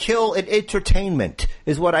that can kill in entertainment,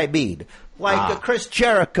 is what I mean. Like Chris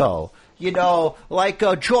Jericho,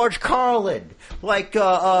 like George Carlin, like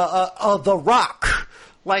The Rock,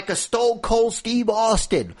 like a Stone Cold Steve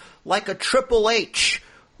Austin, like a Triple H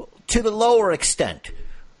to the lower extent.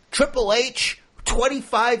 Triple H,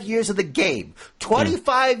 25 years of the game.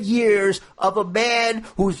 25 years of a man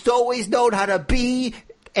who's always known how to be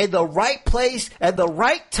in the right place at the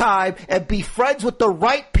right time and be friends with the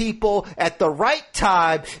right people at the right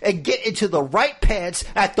time and get into the right pants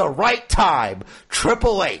at the right time.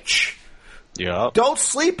 Triple H. Yeah. Don't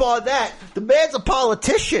sleep on that. The man's a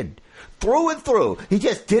politician through and through. He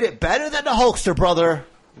just did it better than the Hulkster brother.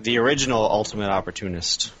 The original ultimate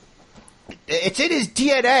opportunist. It's in his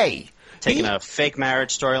DNA. Taking a fake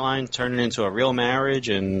marriage storyline, turning it into a real marriage,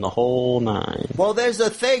 and the whole nine. Well, there's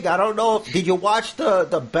a thing. I don't know. Did you watch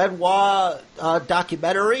the Benoit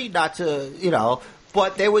documentary? Not to,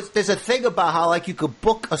 but there's a thing about how, you could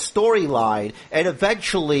book a storyline, and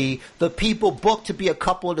eventually the people booked to be a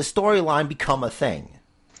couple in the storyline become a thing.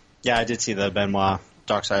 Yeah, I did see the Benoit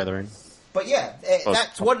Dark Side of the Ring. But yeah,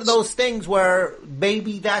 that's one of those things where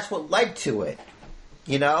maybe that's what led to it.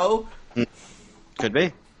 Could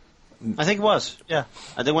be. I think it was, yeah.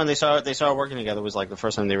 I think when they started working together was the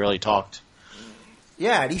first time they really talked.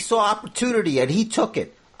 Yeah, and he saw opportunity and he took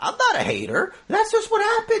it. I'm not a hater. That's just what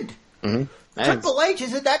happened. Mm-hmm. Triple H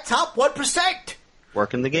is in that top 1%.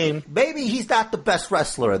 Working the game. Maybe he's not the best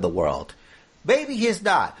wrestler in the world. Maybe he's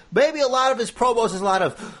not. Maybe a lot of his promos is a lot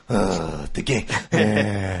of the game.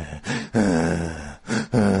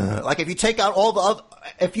 Like if you take out all the other,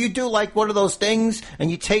 if you do like one of those things and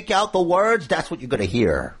you take out the words, that's what you're going to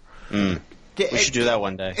hear. We should do that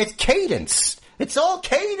one day. It's cadence. It's all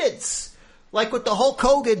cadence. Like with the Hulk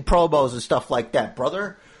Hogan promos and stuff like that,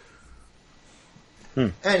 brother.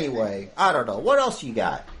 Anyway, I don't know. What else you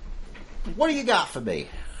got? What do you got for me?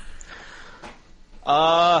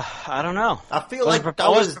 I don't know. I feel like I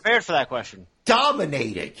wasn't prepared for that question.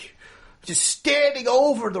 Dominating. Just standing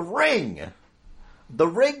over the ring. The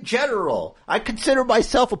ring general. I consider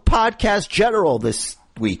myself a podcast general this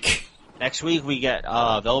week. Next week we get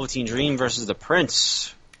Velveteen Dream versus the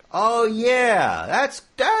Prince. Oh, yeah. That's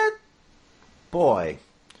that. Boy.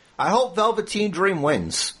 I hope Velveteen Dream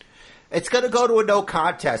wins. It's going to go to a no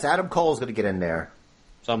contest. Adam Cole's going to get in there.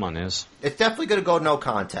 Someone is. It's definitely going to go no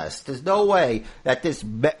contest. There's no way that this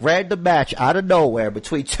random match out of nowhere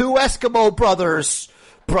between two Eskimo brothers,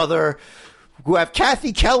 who have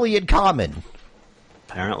Kathy Kelly in common.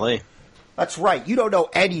 Apparently. That's right. You don't know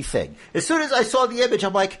anything. As soon as I saw the image,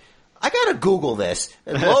 I'm like, I got to Google this.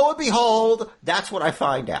 And lo and behold, that's what I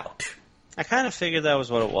find out. I kind of figured that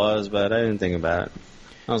was what it was, but I didn't think about it.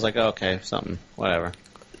 I was like, oh, okay, something, whatever.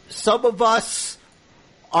 Some of us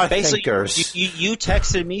are thinkers. You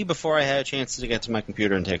texted me before I had a chance to get to my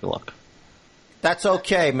computer and take a look. That's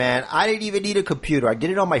okay, man. I didn't even need a computer. I did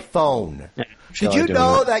it on my phone. Yeah, did you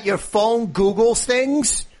know that your phone Googles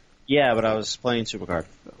things? Yeah, but I was playing Supercard.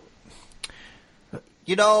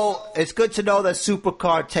 You know, it's good to know that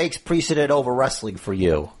Supercard takes precedent over wrestling for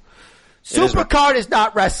you. Supercard is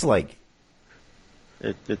not wrestling.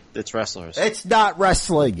 It's wrestlers. It's not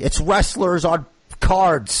wrestling. It's wrestlers on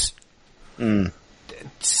cards.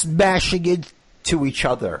 Smashing into each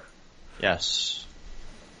other. Yes.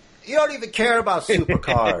 You don't even care about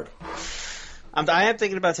Supercard. I am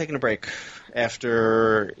thinking about taking a break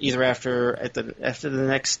after the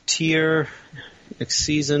next tier, next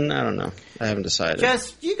season. I don't know. I haven't decided.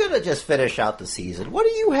 You're gonna just finish out the season. What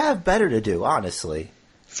do you have better to do, honestly?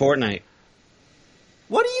 Fortnite.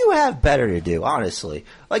 What do you have better to do, honestly?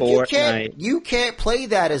 Like Fortnite. you can't play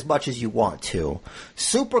that as much as you want to.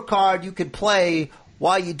 Supercard you can play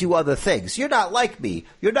while you do other things. You're not like me.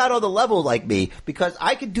 You're not on the level like me because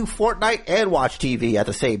I can do Fortnite and watch TV at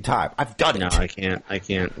the same time. I've done it. No, I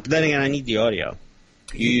can't. But then again, I need the audio.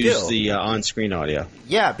 You use the on-screen audio.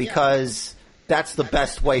 Yeah, because that's the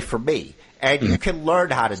best way for me. And you can learn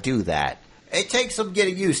how to do that. It takes some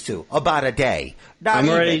getting used to. About a day. I'm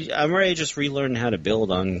already just relearning how to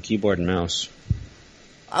build on keyboard and mouse.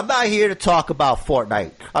 I'm not here to talk about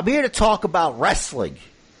Fortnite. I'm here to talk about wrestling.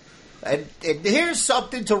 And here's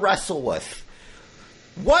something to wrestle with.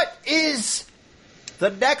 What is the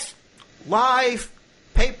next live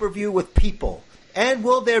pay-per-view with people? And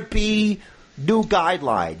will there be new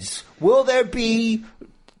guidelines? Will there be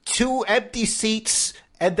 2 empty seats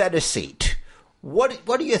and then a seat? What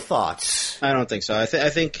are your thoughts? I don't think so. I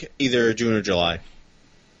think either June or July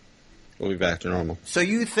we'll be back to normal. So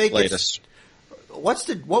you think latest?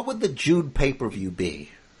 What would the June pay-per-view be?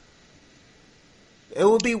 It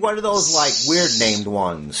would be one of those like weird named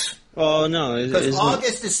ones. Oh no, because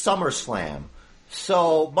August is SummerSlam,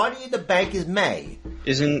 so Money in the Bank is May.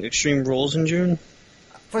 Isn't Extreme Rules in June?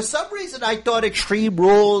 For some reason, I thought Extreme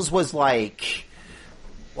Rules was like.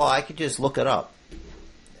 Well, I could just look it up.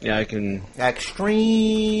 Yeah, I can.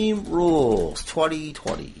 Extreme Rules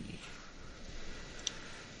 2020.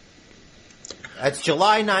 That's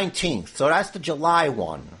July 19th, so that's the July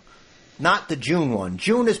one. Not the June one.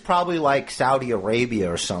 June is probably like Saudi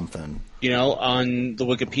Arabia or something. You know, on the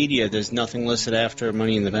Wikipedia, there's nothing listed after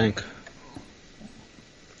Money in the Bank.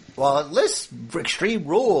 Well, it lists Extreme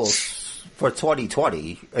Rules for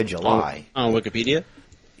 2020 in July. On Wikipedia?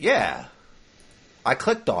 Yeah. I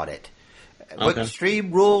clicked on it. Okay.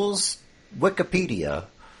 Extreme Rules Wikipedia.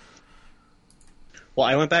 Well,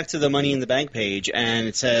 I went back to the Money in the Bank page, and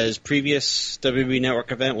it says previous WWE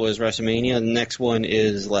Network event was WrestleMania. The next one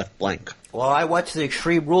is left blank. Well, I went to the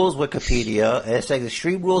Extreme Rules Wikipedia, and it says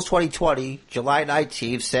Extreme Rules 2020, July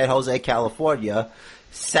 19th, San Jose, California,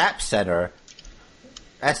 SAP Center,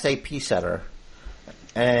 SAP Center,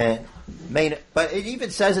 and but it even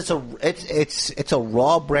says it's a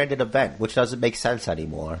Raw branded event, which doesn't make sense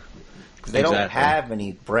anymore. They don't have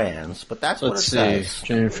any brands, but that's what it says.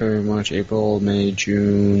 January, February, March, April, May,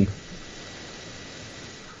 June.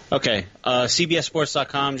 Okay,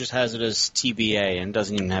 CBSSports.com just has it as TBA and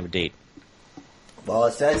doesn't even have a date. Well,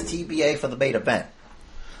 it says TBA for the main event.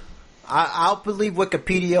 I'll believe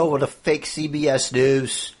Wikipedia with a fake CBS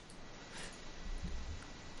News.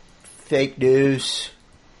 Fake news.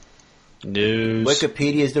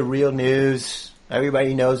 Wikipedia is the real news.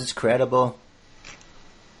 Everybody knows it's credible.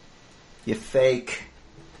 You fake.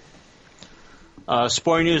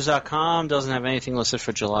 SportingNews.com doesn't have anything listed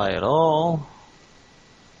for July at all.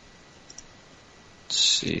 Let's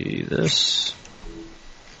see this.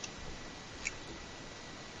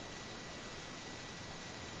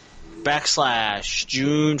 /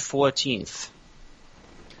 June 14th.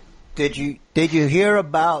 Did you hear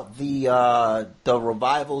about the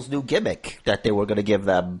Revival's new gimmick that they were going to give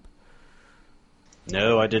them?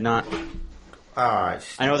 No, I did not. All right.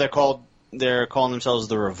 I know they're calling themselves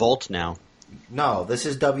the Revolt now. No, this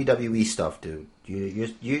is WWE stuff, dude.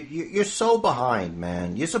 You're so behind,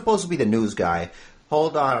 man. You're supposed to be the news guy.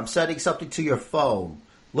 Hold on, I'm sending something to your phone.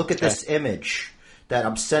 Look at this image that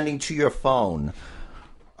I'm sending to your phone.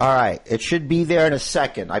 All right, it should be there in a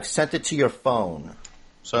second. I've sent it to your phone.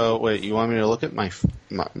 So wait, you want me to look at my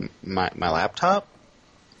laptop?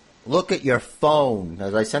 Look at your phone,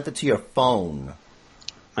 as I sent it to your phone.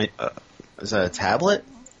 Is that a tablet?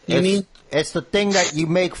 You mean? It's the thing that you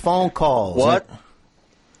make phone calls. What?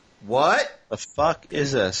 What? The fuck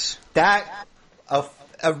is this? That's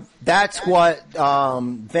what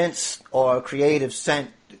Vince or Creative sent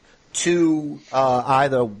to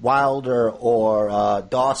either Wilder or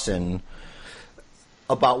Dawson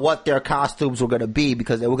about what their costumes were going to be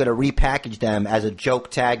because they were going to repackage them as a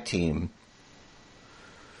joke tag team.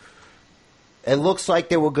 It looks like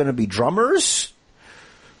they were going to be drummers.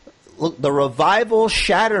 Look, the Revival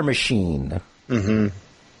Shatter Machine. Mm-hmm.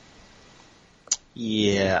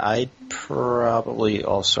 Yeah, I'd probably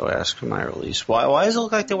also ask for my release. Why does it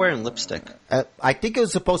look like they're wearing lipstick? I think it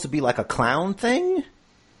was supposed to be like a clown thing.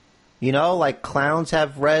 You know, like clowns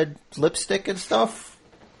have red lipstick and stuff.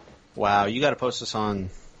 Wow, you got to post this on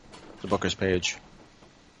the Booker's page.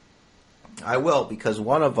 I will, because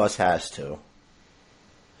one of us has to.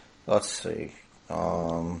 Let's see.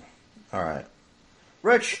 All right.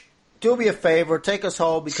 Rich, do me a favor. Take us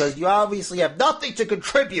home, because you obviously have nothing to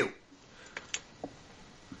contribute.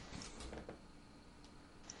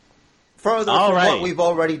 Further from what we've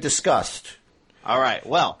already discussed. All right.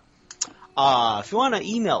 Well, if you want to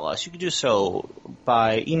email us, you can do so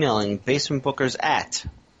by emailing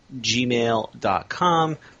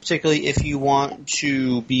basementbookers@gmail.com, particularly if you want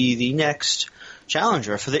to be the next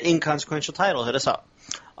challenger for the inconsequential title. Hit us up.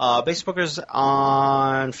 Basement Bookers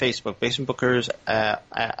on Facebook, Basement Bookers at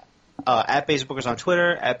Basement Bookers on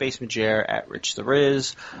Twitter, at Basement Jer, at Rich the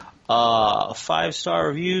Riz. 5-star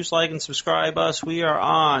reviews, like and subscribe us. We are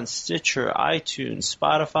on Stitcher, iTunes,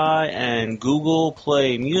 Spotify, and Google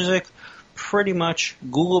Play Music. Pretty much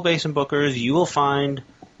Google Basement Bookers. You will find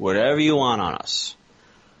whatever you want on us.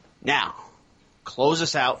 Now, close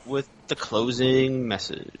us out with the closing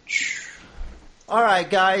message. All right,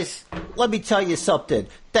 guys, let me tell you something.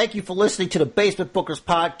 Thank you for listening to the Basement Bookers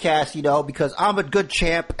podcast, because I'm a good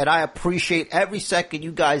champ, and I appreciate every second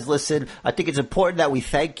you guys listen. I think it's important that we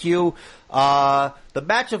thank you. The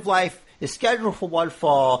match of life is scheduled for one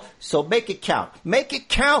fall, so make it count. Make it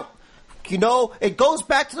count. It goes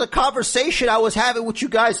back to the conversation I was having with you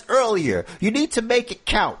guys earlier. You need to make it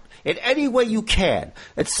count in any way you can.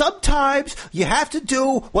 And sometimes you have to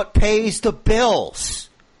do what pays the bills.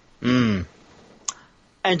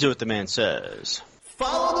 And do what the man says.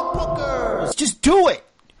 Follow the Bookers. Just do it.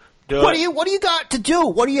 What do you got to do?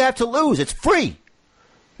 What do you have to lose? It's free.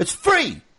 It's free.